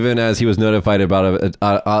rice even as he was notified about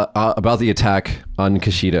the attack on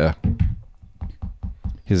Kishida.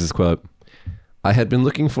 Here's his quote. I had been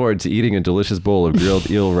looking forward to eating a delicious bowl of grilled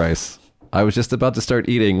eel rice. I was just about to start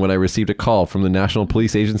eating when I received a call from the National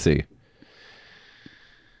Police Agency.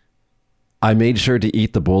 I made sure to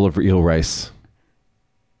eat the bowl of eel rice.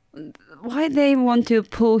 Why they want to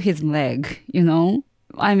pull his leg,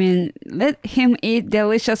 I mean, let him eat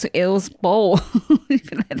delicious eel's bowl.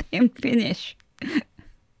 Let him finish.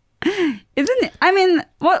 Isn't it? I mean,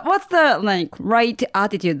 what's the right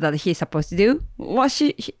attitude that he's supposed to do? What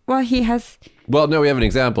he has? Well, no, we have an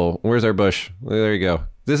example. Where's our Bush? There you go.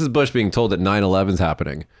 This is Bush being told that 9/11 is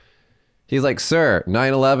happening. He's like, sir,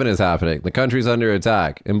 9/11 is happening. The country's under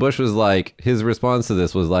attack. And Bush was like, his response to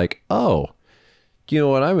this was like, oh, you know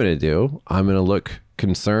what I'm going to do? I'm going to look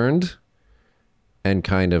concerned and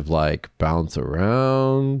kind of like bounce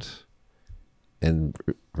around and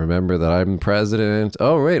remember that I'm president.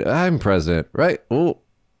 Oh, right. I'm president. Right. Oh,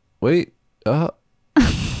 wait. Oh.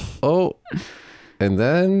 And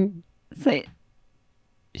then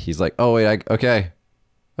he's like, oh, wait. Okay.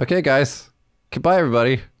 Okay, guys. Goodbye,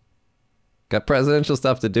 everybody. Got presidential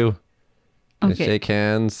stuff to do. Okay. Shake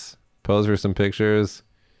hands, pose for some pictures.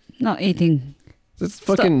 Not eating. This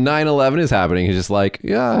fucking 9/11 is happening. He's just like,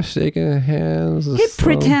 yeah, shaking hands. He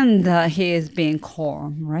pretend that he is being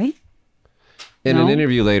calm, right? In an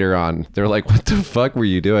interview later on, they're like, what the fuck were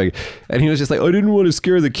you doing? And he was just like, I didn't want to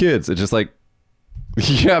scare the kids. It's just like,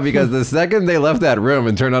 yeah, because the second they left that room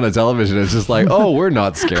and turned on a television, it's just like, oh, we're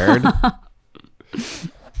not scared.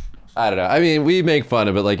 I don't know. I mean, we make fun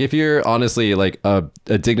of it. Like, if you're honestly like a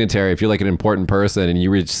dignitary, if you're like an important person and you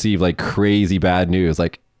receive like crazy bad news,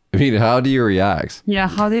 like, I mean, how do you react? Yeah,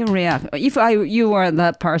 how do you react? If you were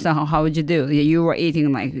that person, how would you do? You were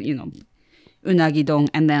eating like, unagi don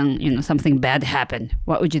and then, something bad happened.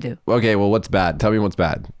 What would you do? Okay, well, what's bad? Tell me what's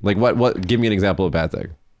bad. Like, what? Give me an example of a bad thing.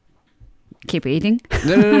 Keep eating?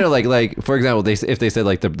 No. Like, for example, if they said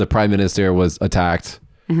like the prime minister was attacked,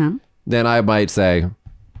 then I might say,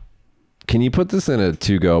 can you put this in a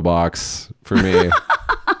to-go box for me?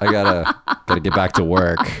 I gotta get back to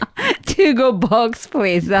work. To-go box,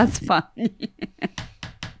 please. That's funny.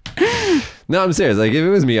 No, I'm serious. Like, if it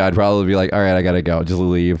was me, I'd probably be like, all right, I gotta go. Just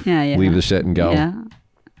leave. Yeah. Leave the shit and go. Yeah.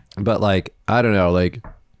 But like, I don't know. Like,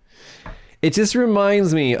 it just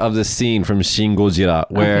reminds me of the scene from Shin Gojira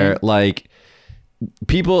where like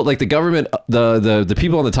people, like the government, the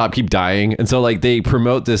people on the top keep dying, and so like they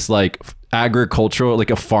promote this like agricultural,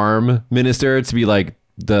 like a farm minister to be like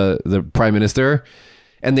the prime minister.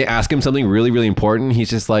 And they ask him something really, really important.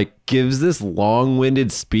 He's just like, gives this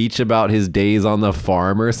long-winded speech about his days on the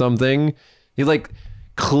farm or something. He's like,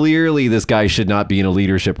 clearly this guy should not be in a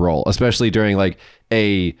leadership role, especially during like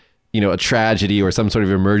a tragedy or some sort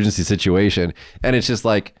of emergency situation. And it's just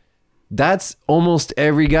like, that's almost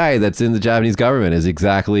every guy that's in the Japanese government is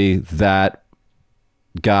exactly that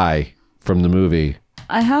guy from the movie.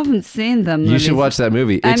 I haven't seen them. You should watch that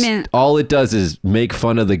movie. All it does is make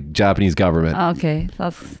fun of the Japanese government. Okay,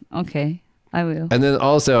 that's okay. I will. And then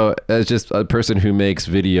also, as just a person who makes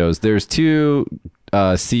videos, there's two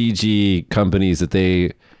CG companies that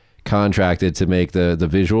they contracted to make the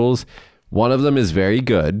visuals. One of them is very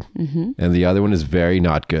good, and the other one is very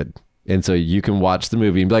not good. And so you can watch the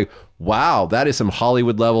movie and be like, wow, that is some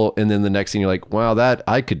Hollywood level. And then the next thing you're like, wow, that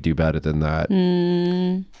I could do better than that.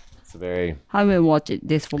 It's very... I will watch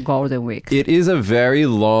this for Golden Week. It is a very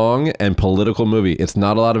long and political movie. It's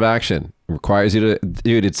not a lot of action. It requires you to...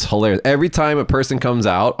 Dude, it's hilarious. Every time a person comes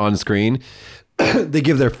out on screen, they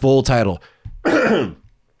give their full title.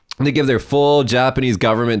 They give their full Japanese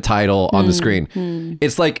government title on the screen.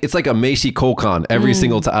 It's like a Meishi Kokan every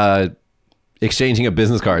single time. Exchanging of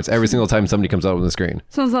business cards every single time somebody comes out on the screen.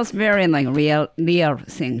 So that's very like real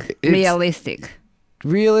thing. Realistic.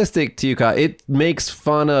 Realistic to you, it makes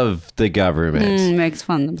fun of the government. Makes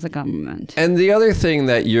fun of the government. And the other thing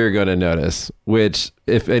that you're going to notice, which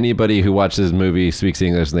if anybody who watches this movie speaks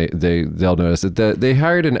English, they'll notice that they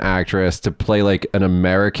hired an actress to play like an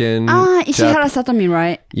American. Ishihara Satomi,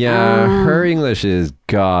 right? Yeah, her English is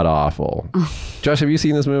god awful. Josh, have you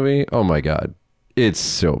seen this movie? Oh my god, it's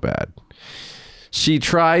so bad. She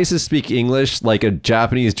tries to speak English like a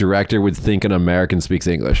Japanese director would think an American speaks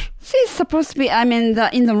English. She's supposed to be, in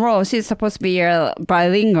the role, she's supposed to be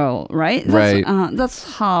bilingual, right? Right.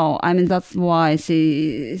 That's how, that's why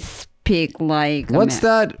she speak like... There's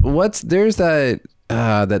that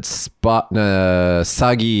spot,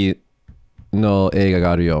 Sagi no eiga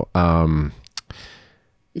ga aru yo.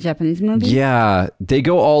 Japanese movie? Yeah. They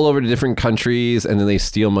go all over to different countries and then they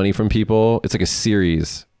steal money from people. It's like a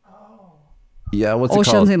series. Yeah, what's it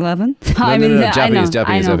called? Ocean's 11? No,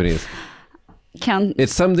 Japanese.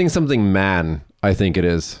 It's something man, I think it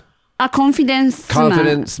is. Confidence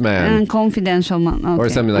man. Confidential man. Okay. Or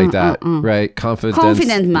something like that, right?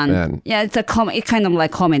 Confident man. Yeah, it's kind of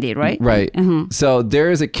like comedy, right? Right. So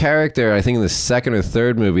there is a character, I think in the second or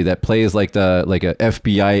third movie, that plays like a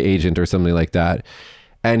FBI agent or something like that.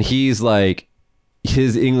 And he's like,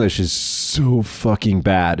 his English is so fucking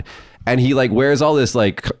bad. And he like wears all this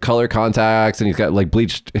like color contacts and he's got like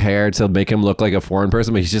bleached hair to make him look like a foreign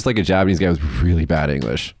person, but he's just like a Japanese guy with really bad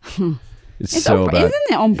English. It's so bad. Isn't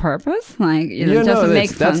it on purpose? Like, just to make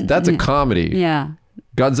fun. That's a comedy. Yeah.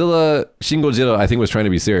 Godzilla Shin Godzilla, I think, was trying to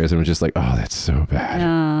be serious and was just like, oh, that's so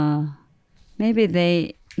bad. Maybe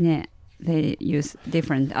they use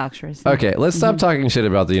different actors. Okay, let's stop talking shit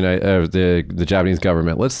about the Japanese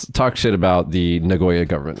government. Let's talk shit about the Nagoya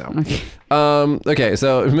government now. Okay,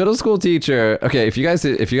 so middle school teacher. Okay, if you guys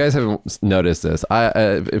haven't noticed this,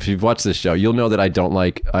 if you've watched this show, you'll know that I don't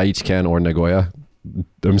like Aichi-ken or Nagoya.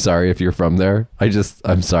 I'm sorry if you're from there.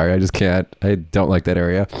 I'm sorry, I just can't. I don't like that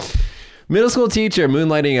area. Middle school teacher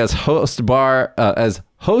moonlighting as host bar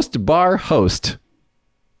host.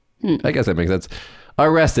 I guess that makes sense.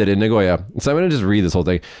 Arrested in Nagoya. So I'm going to just read this whole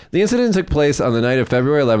thing. The incident took place on the night of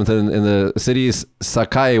February 11th in the city's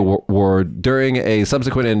Sakai ward. During a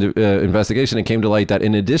subsequent investigation, it came to light that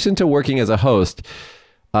in addition to working as a host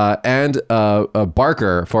and a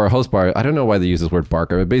barker for a host bar, I don't know why they use this word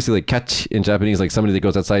barker, but basically catch in Japanese, like somebody that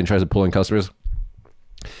goes outside and tries to pull in customers.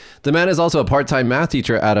 The man is also a part-time math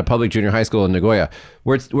teacher at a public junior high school in Nagoya,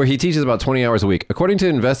 where he teaches about 20 hours a week. According to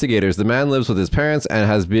investigators, the man lives with his parents and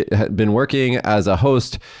has been working as a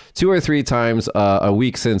host 2 or 3 times a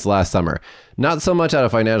week since last summer. Not so much out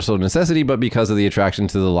of financial necessity, but because of the attraction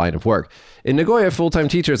to the line of work. In Nagoya, full-time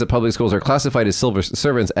teachers at public schools are classified as civil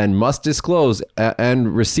servants and must disclose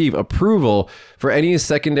and receive approval for any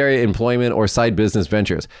secondary employment or side business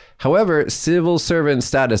ventures. However, civil servant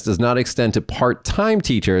status does not extend to part-time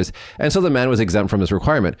teachers, and so the man was exempt from this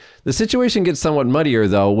requirement. The situation gets somewhat muddier,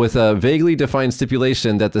 though, with a vaguely defined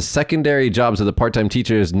stipulation that the secondary jobs of the part-time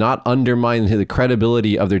teachers not undermine the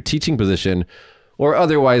credibility of their teaching position or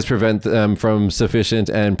otherwise prevent them from sufficient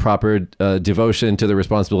and proper devotion to their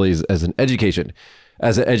responsibilities as an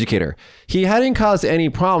educator. He hadn't caused any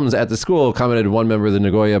problems at the school, commented one member of the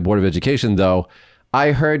Nagoya Board of Education, though.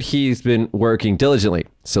 I heard he's been working diligently.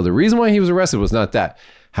 So the reason why he was arrested was not that.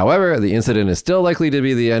 However, the incident is still likely to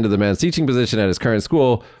be the end of the man's teaching position at his current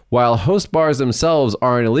school. While host bars themselves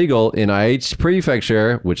aren't illegal, in Aichi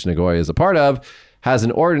Prefecture, which Nagoya is a part of, has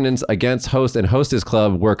an ordinance against host and hostess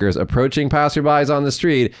club workers approaching passerbys on the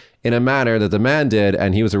street in a manner that the man did,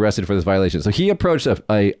 and he was arrested for this violation. So he approached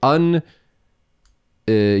a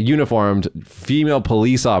uniformed female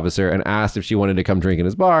police officer and asked if she wanted to come drink in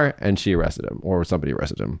his bar, and she arrested him, or somebody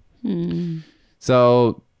arrested him.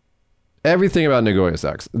 So everything about Nagoya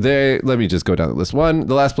sucks. Let me just go down the list.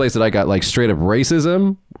 The last place that I got like straight up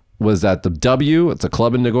racism was at the W. It's a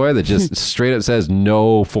club in Nagoya that just straight up says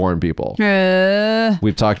no foreign people.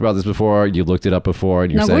 We've talked about this before. You looked it up before,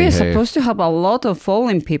 and you're Nagoya saying, is supposed to have a lot of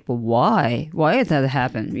foreign people. Why? Why did that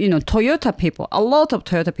happen? Toyota people. A lot of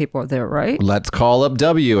Toyota people are there, right? Let's call up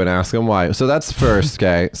W and ask them why. So that's first,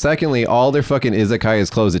 okay? Secondly, all their fucking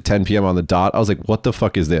izakayas close at 10 p.m. on the dot. I was like, what the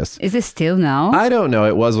fuck is this? Is it still now? I don't know.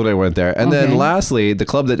 It was when I went there. And then lastly, the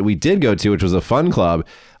club that we did go to, which was a fun club,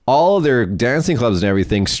 all of their dancing clubs and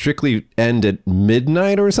everything strictly end at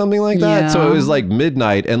midnight or something like that. Yeah. So it was like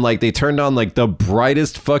midnight and like they turned on like the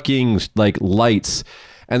brightest fucking like lights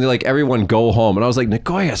and they're like, everyone go home. And I was like,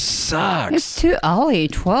 Nagoya sucks. It's too early,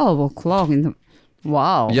 12 o'clock in the...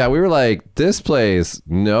 Wow. Yeah, we were like, this place,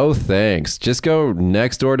 no thanks. Just go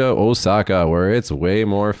next door to Osaka where it's way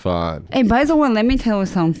more fun. Hey, by the way, let me tell you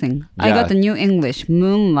something. I Yeah. got the new English.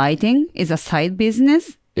 Moonlighting is a side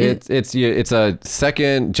business. It's a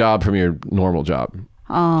second job from your normal job.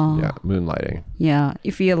 Oh. Yeah, moonlighting. Yeah,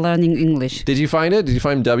 if you're learning English. Did you find it? Did you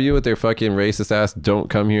find W with their fucking racist ass don't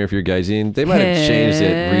come here if you're gaijin? They might have changed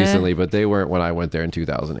it recently, but they weren't when I went there in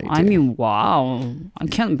 2018. I mean, wow. I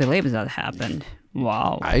can't believe that happened.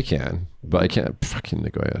 Wow. I can, but I can't. Fucking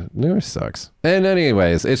Nagoya. Nagoya sucks. And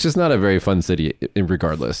anyways, it's just not a very fun city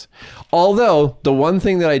regardless. Although, the one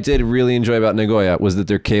thing that I did really enjoy about Nagoya was that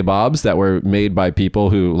their kebabs that were made by people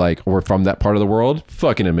who like were from that part of the world,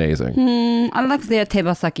 fucking amazing. I like their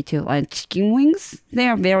tebasaki too. Like chicken wings. They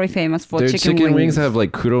are very famous for Their chicken wings. have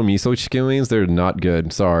like kuro miso chicken wings. They're not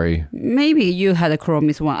good. Sorry. Maybe you had a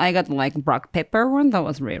chromis one. I got like black pepper one. That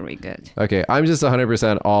was really good. Okay, I'm just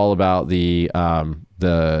 100% all about the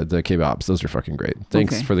kebabs. Those are fucking great.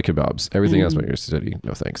 Thanks Okay. for the kebabs. Everything else about your city,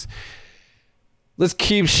 no thanks. Let's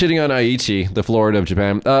keep shitting on Aichi, the Florida of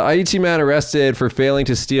Japan. Aichi man arrested for failing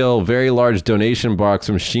to steal very large donation box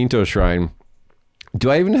from Shinto shrine. Do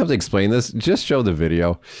I even have to explain this? Just show the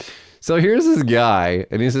video. So here's this guy,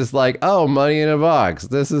 and he's just like, oh, money in a box.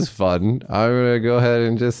 This is fun. I'm going to go ahead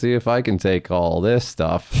and just see if I can take all this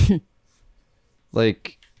stuff.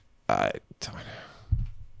 Like, I don't know.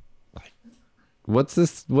 What's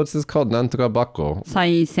this called? Nantoka bako.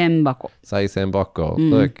 Saisen bako. Saisen bako.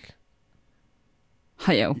 Look.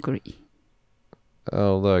 Hayaokuri.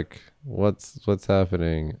 Oh, look. What's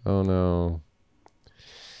happening? Oh no.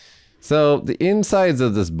 So the insides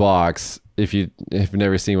of this box, if you've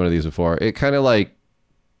never seen one of these before, it kind of like,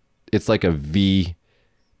 it's like a V.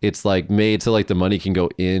 It's like made so like the money can go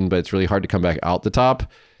in, but it's really hard to come back out the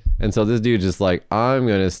top. And so this dude just like, I'm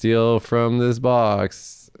going to steal from this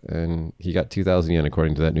box. And he got 2,000 yen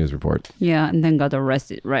according to that news report. Yeah, and then got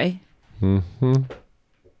arrested, right? Mm-hmm.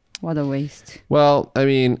 What a waste. Well, I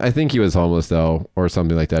mean, I think he was homeless though, or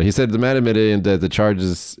something like that. He said the man admitted that the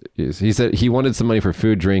charges, he said he wanted some money for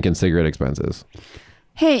food, drink, and cigarette expenses.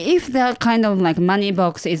 Hey, if that kind of like money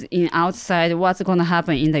box is in outside, what's going to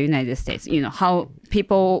happen in the United States? How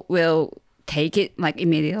people will take it like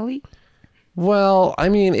immediately? Well, I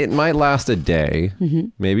mean, it might last a day,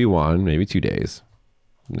 maybe one, maybe 2 days.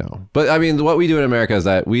 No. But I mean, what we do in America is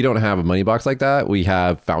that we don't have a money box like that. We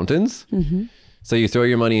have fountains. So you throw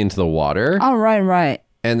your money into the water. Oh, right.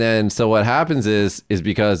 And then, so what happens is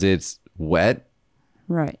because it's wet,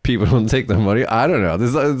 Right. people don't take the money. I don't know.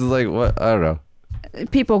 This is like, what? I don't know.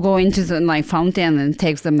 People go into the like fountain and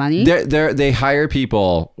takes the money. They hire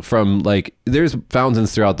people from like, there's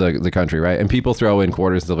fountains throughout the country, right? And people throw in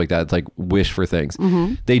quarters and stuff like that. It's like wish for things.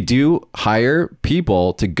 They do hire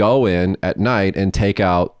people to go in at night and take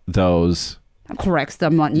out those. Corrects the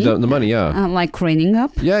money. The money, yeah. Like cleaning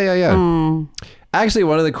up. Yeah. Actually,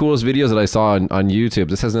 one of the coolest videos that I saw on YouTube,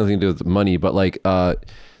 this has nothing to do with money, but like,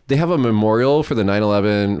 they have a memorial for the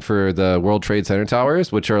 9/11 for the World Trade Center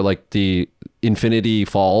towers, which are like the infinity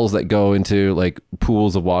falls that go into like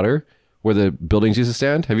pools of water where the buildings used to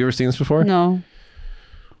stand. Have you ever seen this before? No.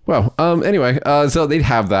 Well, anyway, so they'd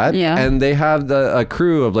have that, Yeah. and they have a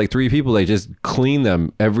crew of like 3 people. They just clean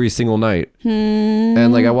them every single night.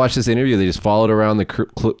 And like I watched this interview, they just followed around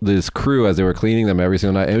this crew as they were cleaning them every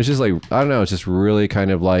single night. It was just like, I don't know, it's just really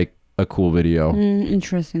kind of like a cool video.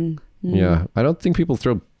 Interesting. Yeah, I don't think people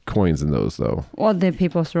throw coins in those though. What did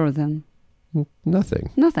people throw then? Nothing.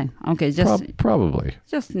 Nothing. Okay, just Probably.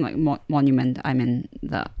 just like monument. I mean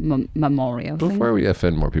the memorial. Before thing. we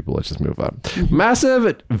offend more people, let's just move on.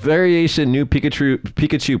 Massive variation new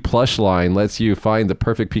Pikachu plush line lets you find the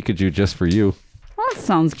perfect Pikachu just for you. That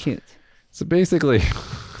sounds cute. So basically,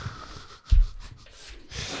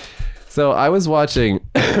 so I was watching,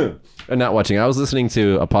 not watching, I was listening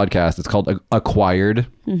to a podcast. It's called Acquired.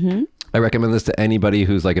 I recommend this to anybody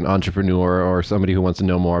who's like an entrepreneur or somebody who wants to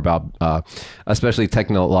know more about, especially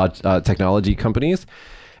technology companies.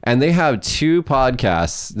 And they have 2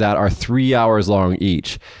 podcasts that are 3 hours long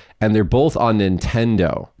each. And they're both on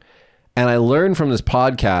Nintendo. And I learned from this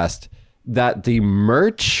podcast that the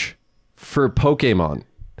merch for Pokemon,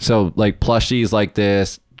 so like plushies like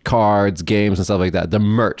this, cards, games, and stuff like that, the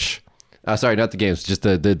merch, sorry, not the games, just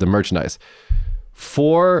the merchandise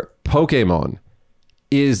for Pokemon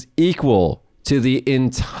is equal to the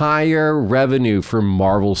entire revenue for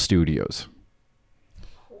Marvel Studios.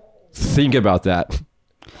 Think about that.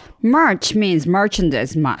 March means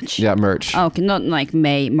merchandise March. Yeah, merch. Okay, not like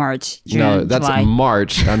May, March, June, No, that's July.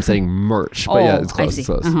 March. I'm saying merch. But yeah, it's I close. see. It's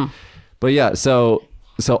close. Uh-huh. But yeah, so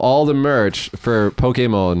all the merch for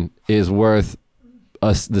Pokemon is worth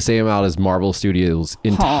the same amount as Marvel Studios'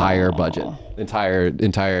 entire budget,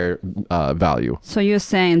 entire value. So you're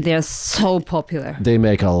saying they're so popular. They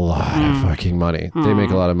make a lot of fucking money. They make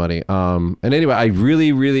a lot of money. And anyway, I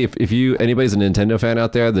really, if you anybody's a Nintendo fan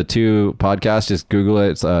out there, the 2 podcasts, just Google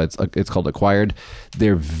it. It's called Acquired.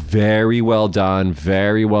 They're very well done,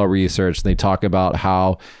 very well researched. They talk about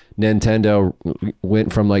how Nintendo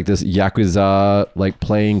went from like this Yakuza, like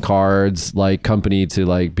playing cards, like company to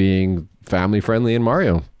like being family friendly in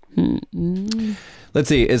Mario. Let's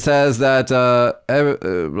see. It says that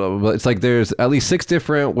it's like there's at least 6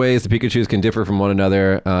 different ways the Pikachus can differ from one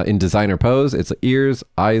another in design or pose. It's ears,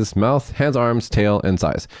 eyes, mouth, hands, arms, tail, and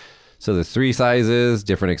size. So there's 3 sizes,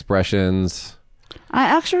 different expressions. I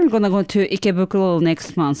actually gonna go to Ikebukuro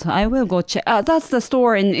next month. I will go check. That's the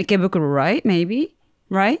store in Ikebukuro, right? Maybe,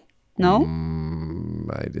 right? No,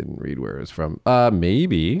 I didn't read where it's from.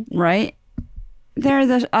 Maybe. right?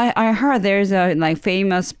 I heard there's a like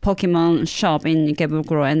famous Pokemon shop in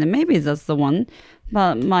Ikebukuro, and maybe that's the one.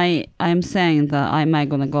 But I'm saying that I might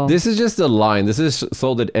gonna go. This is just a line. This is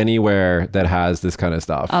sold at anywhere that has this kind of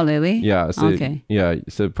stuff. Oh, really? Yeah. So, Okay. Yeah.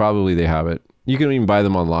 So probably they have it. You can even buy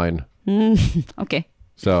them online. Okay.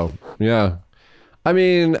 So yeah. I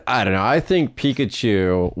mean, I don't know. I think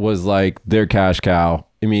Pikachu was like their cash cow.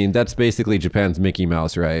 I mean, that's basically Japan's Mickey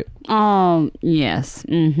Mouse, right? Oh, yes.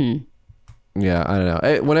 Mm-hmm. Yeah, I don't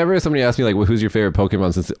know. Whenever somebody asks me like, well, who's your favorite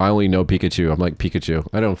Pokemon, since I only know Pikachu, I'm like, Pikachu.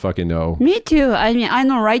 I don't fucking know. Me too. I mean, I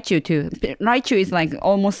know Raichu too. Raichu is like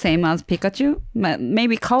almost same as Pikachu.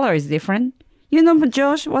 Maybe color is different. You know,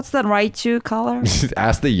 Josh, what's the Raichu color?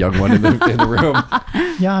 Ask the young one in the room.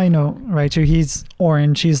 Yeah, I know. Raichu, he's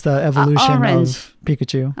orange. He's the evolution orange. of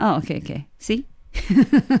Pikachu. Oh, okay. See?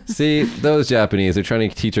 See, those Japanese, they're trying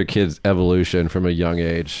to teach our kids evolution from a young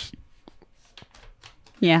age.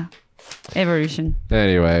 Yeah. Evolution.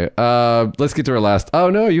 Anyway, let's get to our last. Oh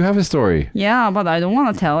no, you have a story. Yeah, but I don't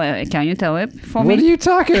want to tell it. Can you tell it for me? What are you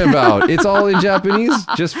talking about? It's all in Japanese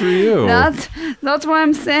just for you. That's what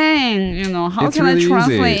I'm saying. You know, how It's can really I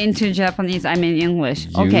translate easy. into Japanese? I mean English.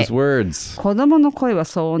 Use Okay. words. 子供の声は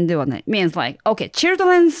騒音ではない means like, okay,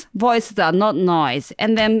 children's voices are not noise.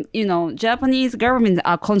 And then, you know, Japanese government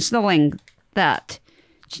are considering that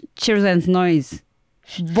children's voice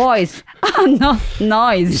are not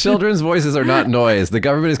noise. Children's voices are not noise. The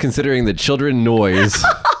government is considering the children noise.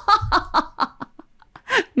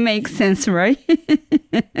 Makes sense, right?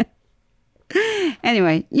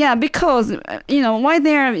 Anyway, yeah, because why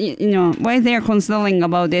they're considering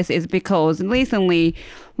about this is because recently,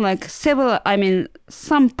 like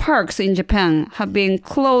some parks in Japan have been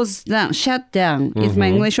shut down. Is my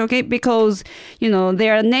English okay? Because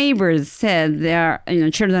their neighbors said their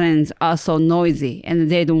children are so noisy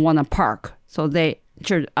and they don't want to park. So the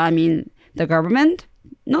government,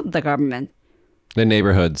 not the government, The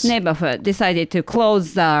neighborhood decided to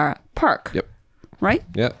close the park. Yep. Right?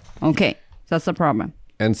 Yep. Okay. That's the problem.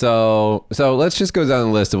 And so let's just go down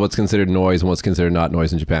the list of what's considered noise and what's considered not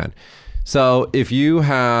noise in Japan. So if you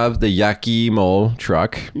have the Yakimo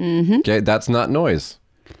truck, okay, that's not noise.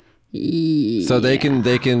 So they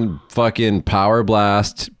can fucking power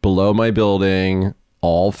blast below my building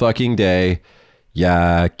all fucking day.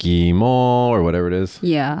 Yakimo or whatever it is.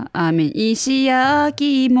 Yeah.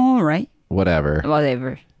 Ishiyakimo, right?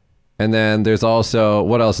 Whatever. And then there's also,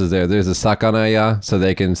 what else is there? There's a sakanaya, so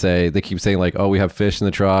they keep saying like, oh, we have fish in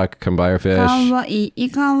the truck, come buy our fish.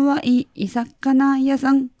 Kawaii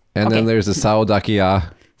sakana-ya-san. And then there's a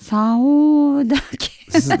saodakiya.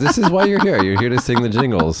 Saodaki. This is why you're here. You're here to sing the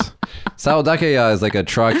jingles. Saodakiya is like a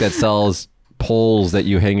truck that sells poles that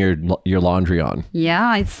you hang your laundry on.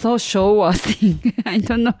 Yeah, it's so Showa thing. I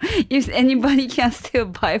don't know if anybody can still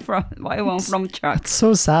buy one from truck. It's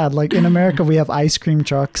so sad. Like in America, we have ice cream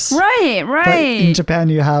trucks. Right. But in Japan,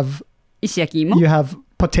 you have Ishiyakimo.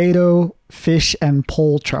 potato, fish, and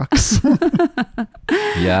pole trucks.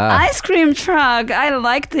 Yeah. Ice cream truck. I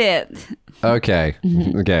liked it. Okay.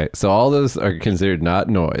 So all those are considered not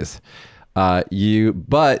noise. But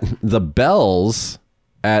the bells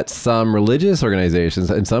at some religious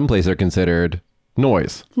organizations in some places are considered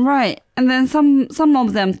noise. Right. And then some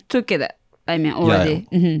of them took it. I mean, already.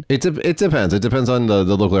 Yeah. Mm-hmm. It depends. It depends on the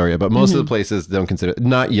local area, but most of the places don't consider,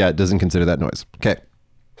 not yet, doesn't consider that noise. Okay.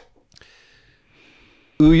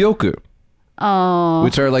 Uyoku,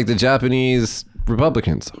 which are like the Japanese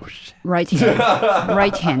Republicans. Oh, shit. Right hand.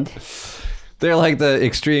 Right hand. They're like the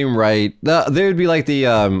extreme right. They would be like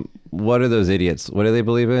the, what are those idiots? What do they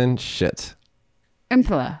believe in? Shit.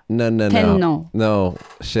 Emperor. No. Tenno. No,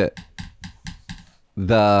 shit.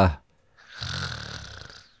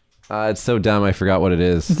 It's so dumb. I forgot what it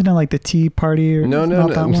is. Isn't it like the Tea Party? Or No,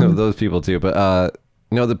 not that one? those people too. But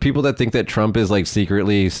no, the people that think that Trump is like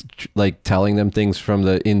secretly like telling them things from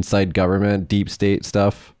the inside government, deep state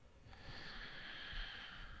stuff.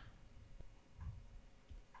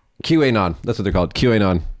 QAnon. That's what they're called.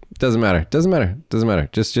 QAnon. Doesn't matter.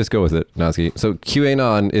 Just go with it, Natsuki. So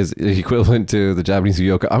QAnon is equivalent to the Japanese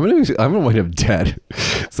Uyoka. I'm gonna wind up dead.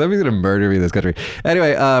 Somebody's gonna murder me in this country.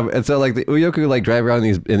 Anyway, and so like the Uyoku like drive around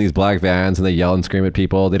in these black vans and they yell and scream at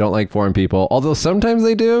people. They don't like foreign people, although sometimes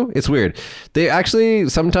they do. It's weird. They actually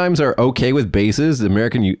sometimes are okay with bases, the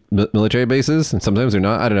American military bases, and sometimes they're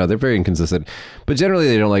not. I don't know. They're very inconsistent, but generally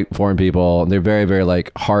they don't like foreign people. And they're very, very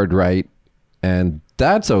like hard right, and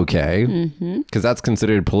that's okay because that's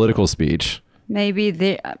considered political speech.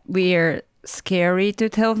 Maybe we're scary to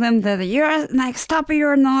tell them that you're like stop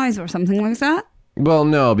your noise or something like that. Well,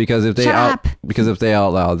 no, because if they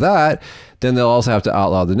outlaw that, then they'll also have to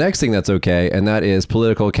outlaw the next thing that's okay, and that is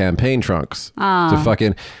political campaign trunks.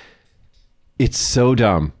 It's so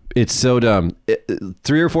dumb. It's so dumb.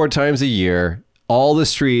 3 or 4 times a year, all the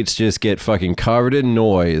streets just get fucking covered in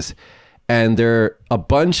noise, and they're a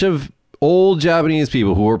bunch of old Japanese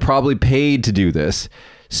people who were probably paid to do this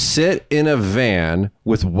sit in a van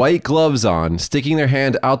with white gloves on, sticking their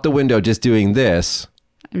hand out the window, just doing this.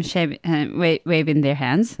 I'm waving their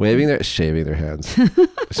hands. Shaving their hands.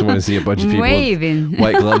 Just want to see a bunch of people waving. with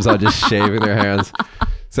white gloves on, just shaving their hands.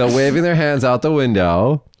 So waving their hands out the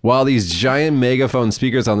window while these giant megaphone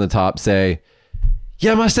speakers on the top say,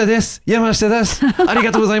 Yamashita desu, Yamashita desu,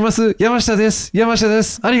 arigatou gozaimasu, Yamashita desu, Yamashita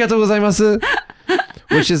desu, arigatou gozaimasu.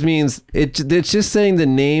 Which just means it's just saying the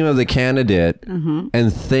name of the candidate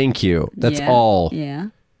and thank you. That's all. Yeah.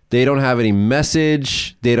 They don't have any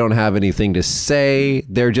message. They don't have anything to say.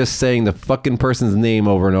 They're just saying the fucking person's name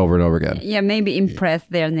over and over and over again. Yeah, maybe impress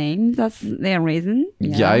their name. That's their reason.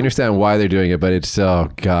 Yeah, I understand why they're doing it, but it's, oh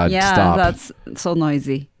God, yeah, stop. That's so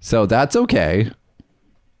noisy. So that's okay,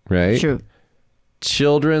 right? True.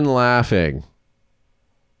 Children laughing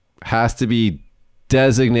has to be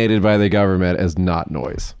designated by the government as not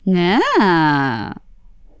noise. Yeah.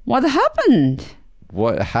 What happened?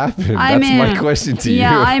 What happened? That's my question to you.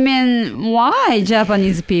 Yeah, I mean, why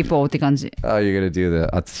Japanese people って感じ? Oh, you're going to do the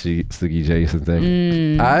Atsushi Sugi Jason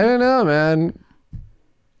thing. I don't know, man.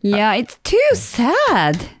 Yeah, it's too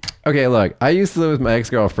sad. Okay, look, I used to live with my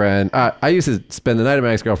ex-girlfriend. I used to spend the night at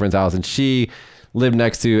my ex-girlfriend's house, and she lived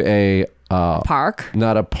next to a... park?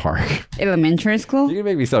 Not a park. Elementary school? You're going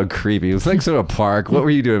to make me sound creepy. It was next to a park. What were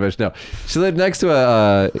you doing, Mitch? No. She lived next to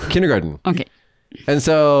a kindergarten. Okay. And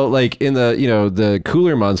so, like, in the, the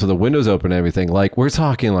cooler months with the windows open and everything, like, we're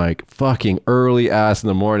talking, like, fucking early ass in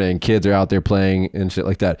the morning. Kids are out there playing and shit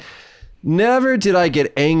like that. Never did I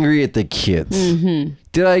get angry at the kids.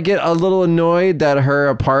 Did I get a little annoyed that her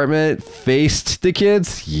apartment faced the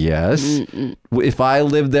kids? Yes. If I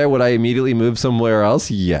lived there, would I immediately move somewhere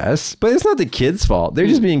else? Yes. But it's not the kids' fault. They're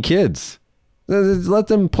just being kids. Let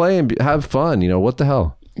them play and have fun. What the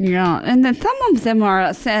hell? Yeah. And then some of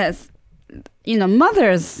them says,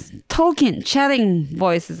 mothers chatting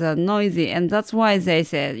voices are noisy. And that's why they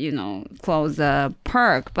said, close the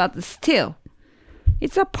park. But still,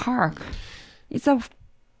 it's a park. It's a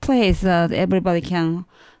place that everybody can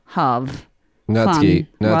have Natsuki.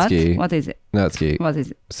 fun. What is it? Natsuki. What is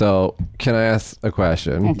it? So, can I ask a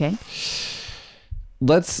question? Okay.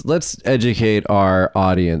 Let's educate our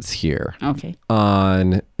audience here. Okay.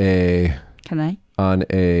 On a... Can I? On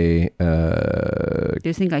a... Do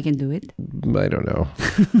you think I can do it? I don't know.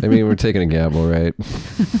 I mean, we're taking a gamble, right? Do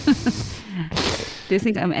you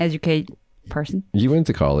think I'm an educated person? You went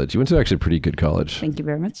to college. You went to actually a pretty good college. Thank you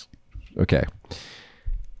very much. Okay.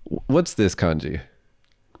 What's this kanji?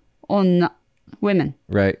 On women.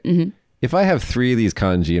 Right. If I have 3 of these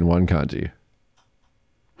kanji in one kanji.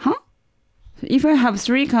 Huh? If I have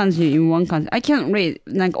 3 kanji in one kanji, I can't read.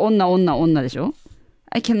 Like, onna, onna, onna でしょ?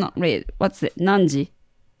 I cannot read. What's it? Nanji?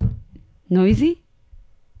 Noisy?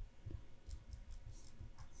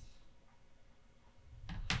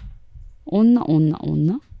 Onna, onna,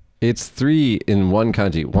 onna? It's 3 in one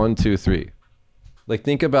kanji. 1, 2, 3. Like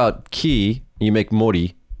think about ki. You make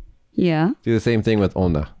mori. Yeah. Do the same thing with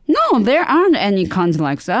onna. No, there aren't any kanji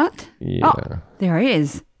like that. Yeah. Oh, there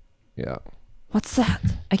is. Yeah. What's that?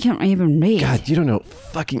 I can't even read. God, you don't know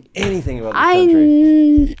fucking anything about this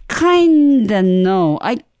country. I kinda know.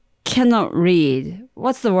 I cannot read.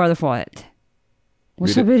 What's the word for it? お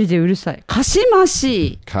しゃべりでうるさい。かしま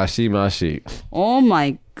し。 Kashimashi. Oh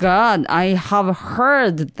my god, I have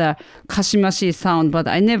heard the kashimashi sound, but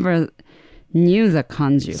I never knew the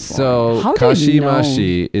kanji for it. So How do you know?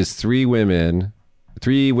 kashimashi is 3 women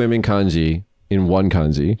kanji in one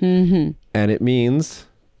kanji. Mm-hmm. And it means...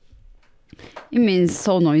 It means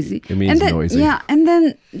so noisy. It means and then, noisy. Yeah, and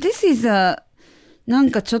then this is a なん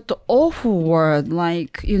かちょっと awful word,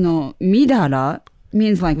 like, you know, みだら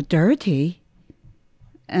means like dirty.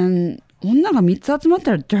 And 女が3つ集まっ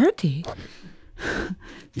たら dirty.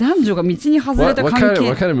 男女が道に外れた関係。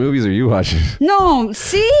What kind of movies are you watching? No,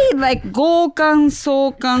 see, like 強姦、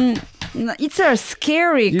相姦. It's a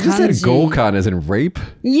scary You just said kanji. gokan as in rape?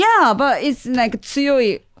 Yeah, but it's like 強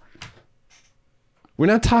い. We're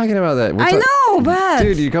not talking about that. I know, but...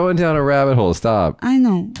 Dude, you're going down a rabbit hole. Stop. I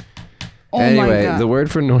know. Oh Anyway, my God. the word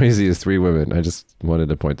for noisy is 3 women. I just wanted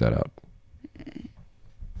to point that out.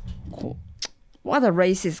 What a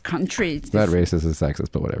racist country. It's not racist, it's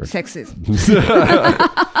sexist, but whatever. Sexist.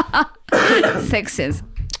 Sexist.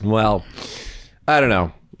 Well, I don't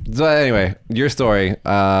know. So anyway, your story.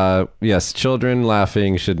 Yes, children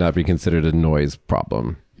laughing should not be considered a noise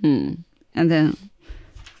problem. And then...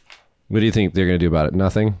 What do you think they're going to do about it?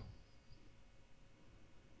 Nothing?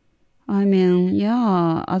 I mean,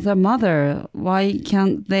 yeah, as a mother, why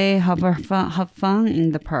can't they have fun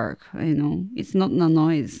in the park? You know, it's not a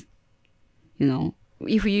noise. You know,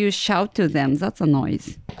 if you shout to them, that's a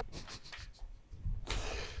noise.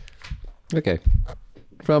 Okay.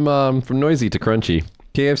 From noisy to crunchy.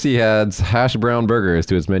 KFC adds hash brown burgers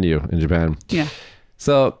to its menu in Japan. Yeah.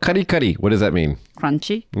 So, kari kari, what does that mean?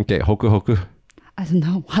 Crunchy? Okay, hoku hoku. I don't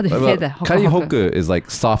know. How do you say that? Kari hoku is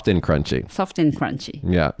like soft and crunchy. Soft and crunchy.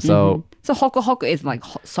 Yeah. So So hoku hoku is like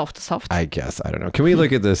soft. I guess. I don't know. Can we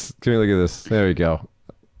look at this? There we go.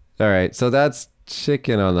 All right. So that's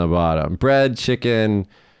chicken on the bottom. Bread, chicken,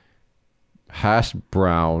 hash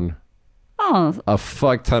brown, Oh, a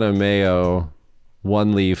fuck ton of mayo,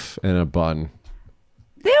 1 leaf, and a bun.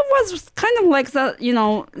 there was kind of like that, you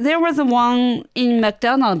know, there was one in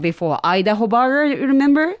McDonald's before, Idaho burger, you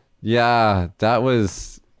remember? Yeah, that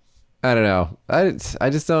was... I don't know. I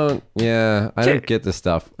just don't... Yeah, I don't get this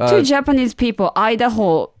stuff. To Japanese people,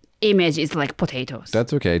 Idaho image is like potatoes.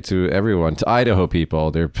 That's okay to everyone. To Idaho people,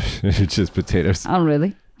 they're just potatoes. Oh,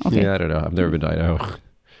 really? Okay. Yeah, I don't know. I've never been to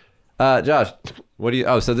Idaho. Josh, what do you...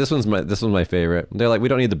 Oh, so this one's my favorite. They're like, we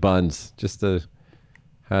don't need the buns, just the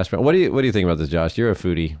hash brown. What do you think about this, Josh? You're a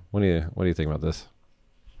foodie. What do you think about this?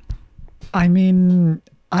 I mean,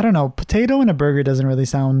 I don't know. Potato in a burger doesn't really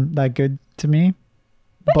sound that good to me.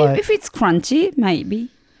 But if it's crunchy, maybe.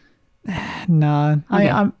 Nah,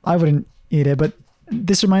 Okay. I wouldn't eat it. But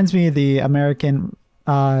this reminds me of the American,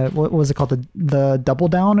 what was it called? The Double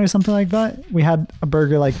Down or something like that. We had a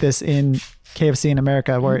burger like this in KFC in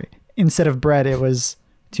America where instead of bread, it was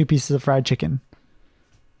 2 pieces of fried chicken.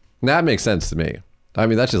 That makes sense to me. I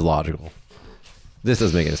mean, that's just logical. This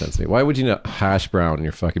doesn't make any sense to me. Why would you not hash brown in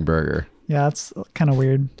your fucking burger? Yeah, that's kind of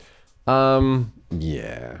weird.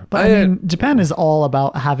 Yeah. But I mean, Japan is all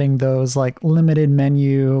about having those like limited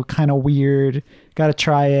menu, kind of weird. Got to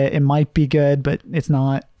try it. It might be good, but it's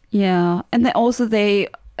not. Yeah. And then also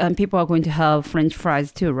people are going to have French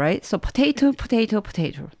fries too, right? So potato.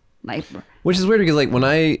 Like, Which is weird because like when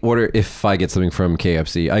I order, if I get something from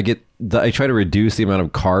KFC, I try to reduce the amount of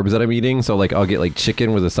carbs that I'm eating. So like I'll get like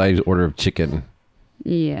chicken with a side order of chicken.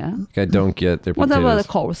 yeah. Like, I don't get their What potatoes. about the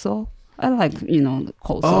coleslaw? I like, the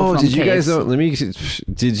coleslaw Oh, from did you guys KFC.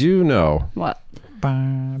 know? Did you know? What?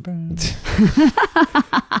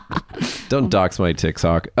 Don't dox my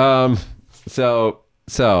TikTok. So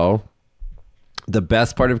the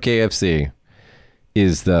best part of KFC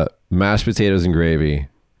is the mashed potatoes and gravy.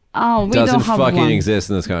 Oh, we Doesn't don't have fucking one.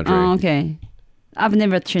 exist in this country. Oh, okay. I've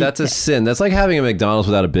never tried That's a sin. That's like having a McDonald's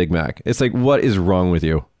without a Big Mac. It's like, what is wrong with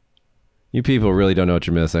you? You people really don't know what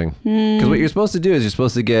you're missing. Because what you're supposed to do is you're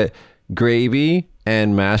supposed to get gravy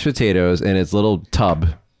and mashed potatoes in its little tub.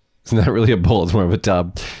 It's not really a bowl, it's more of a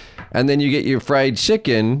tub. And then you get your fried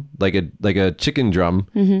chicken, like a chicken drum,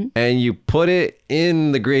 and you put it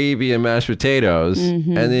in the gravy and mashed potatoes,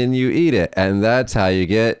 and then you eat it. And that's how you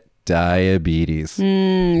get Diabetes.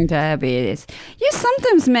 Diabetes. You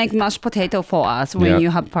sometimes make mashed potato for us when you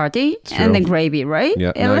have party and then gravy, right?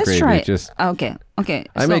 Yeah, let's gravy, try it. just- Okay.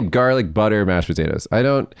 I make garlic butter mashed potatoes.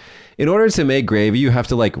 In order to make gravy, you have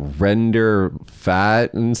to like render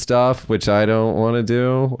fat and stuff, which I don't want to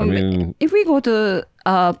do. I mean, if we go to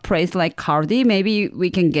a place like Cardi, maybe we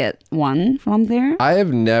can get one from there. I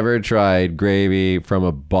have never tried gravy from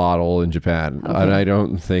a bottle in Japan, and I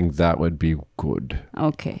don't think that would be good.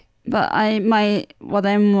 Okay. But what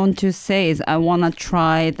I want to say is I want to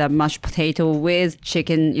try the mashed potato with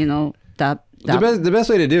chicken, The best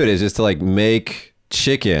way to do it is just to like make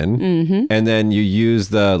chicken and then you use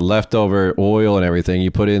the leftover oil and everything. You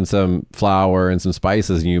put in some flour and some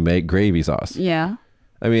spices and you make gravy sauce. Yeah.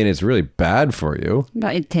 I mean, it's really bad for you.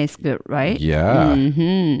 But it tastes good, right? Yeah.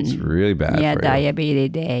 It's really bad for you.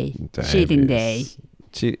 Diabetes day. Cheating day.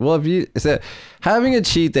 Well, having a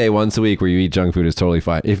cheat day once a week where you eat junk food is totally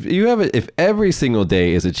fine. If every single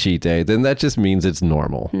day is a cheat day, then that just means it's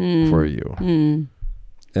normal for you.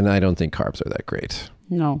 And I don't think carbs are that great.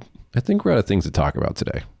 No. I think we're out of things to talk about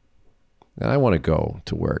today. And I want to go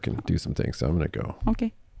to work and do some things, so I'm going to go.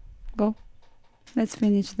 Okay. Go. Let's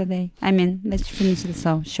finish the day. Let's finish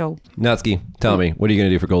the show. Natsuki, tell me, what are you going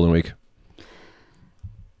to do for Golden Week?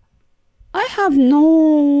 I have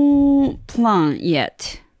no plan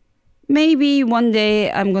yet. Maybe one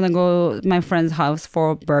day I'm going to go to my friend's house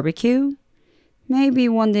for barbecue. Maybe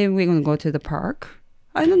one day we're going to go to the park.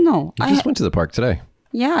 I don't know. You just went to the park today.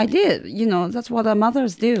 Yeah, I did. That's what our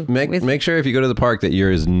mothers do. Make sure if you go to the park that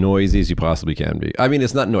you're as noisy as you possibly can be. I mean,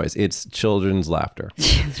 it's not noise. It's children's laughter.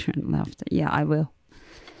 Children's laughter. Yeah, I will.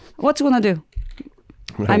 What's going to do?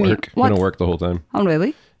 I'm going to work the whole time. Oh,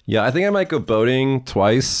 really? Yeah, I think I might go boating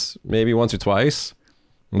twice, maybe once or twice.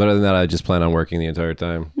 But other than that, I just plan on working the entire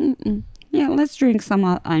time. Yeah, let's drink some,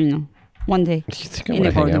 one day in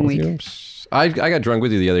the Golden Week. I got drunk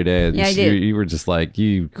with you the other day. And yeah, I did. You were just like,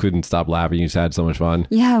 you couldn't stop laughing. You just had so much fun.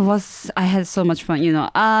 Yeah, I had so much fun.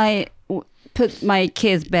 I put my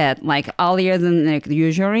kids' bed like earlier than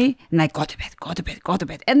usually. And I go to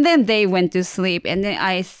bed. And then they went to sleep. And then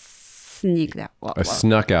I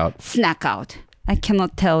snuck out. I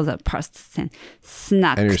cannot tell the person.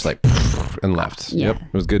 Snuck. And you're just like, and left. Yeah. Yep,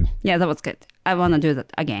 it was good. Yeah, that was good. I want to do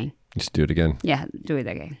that again. Just do it again. Yeah, do it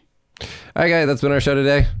again. All right, guys, that's been our show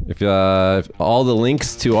today. If all the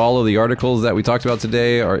links to all of the articles that we talked about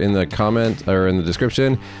today are in the comment or in the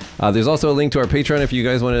description. There's also a link to our Patreon if you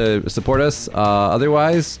guys want to support us.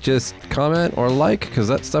 Otherwise, just comment or like, because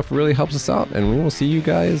that stuff really helps us out. And we will see you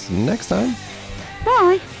guys next time.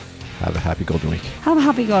 Bye. Have a happy Golden Week. Have a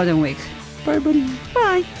happy Golden Week. Bye, buddy.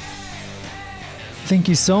 Bye. Thank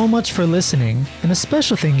you so much for listening, and a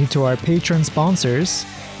special thank you to our patron sponsors,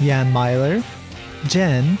 Jan Myler,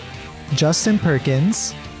 Jen, Justin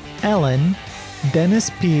Perkins, Ellen, Dennis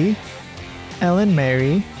P., Ellen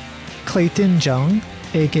Mary, Clayton Jung,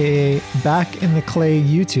 aka Back in the Clay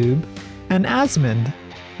YouTube, and Asmund.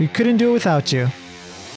 We couldn't do it without you.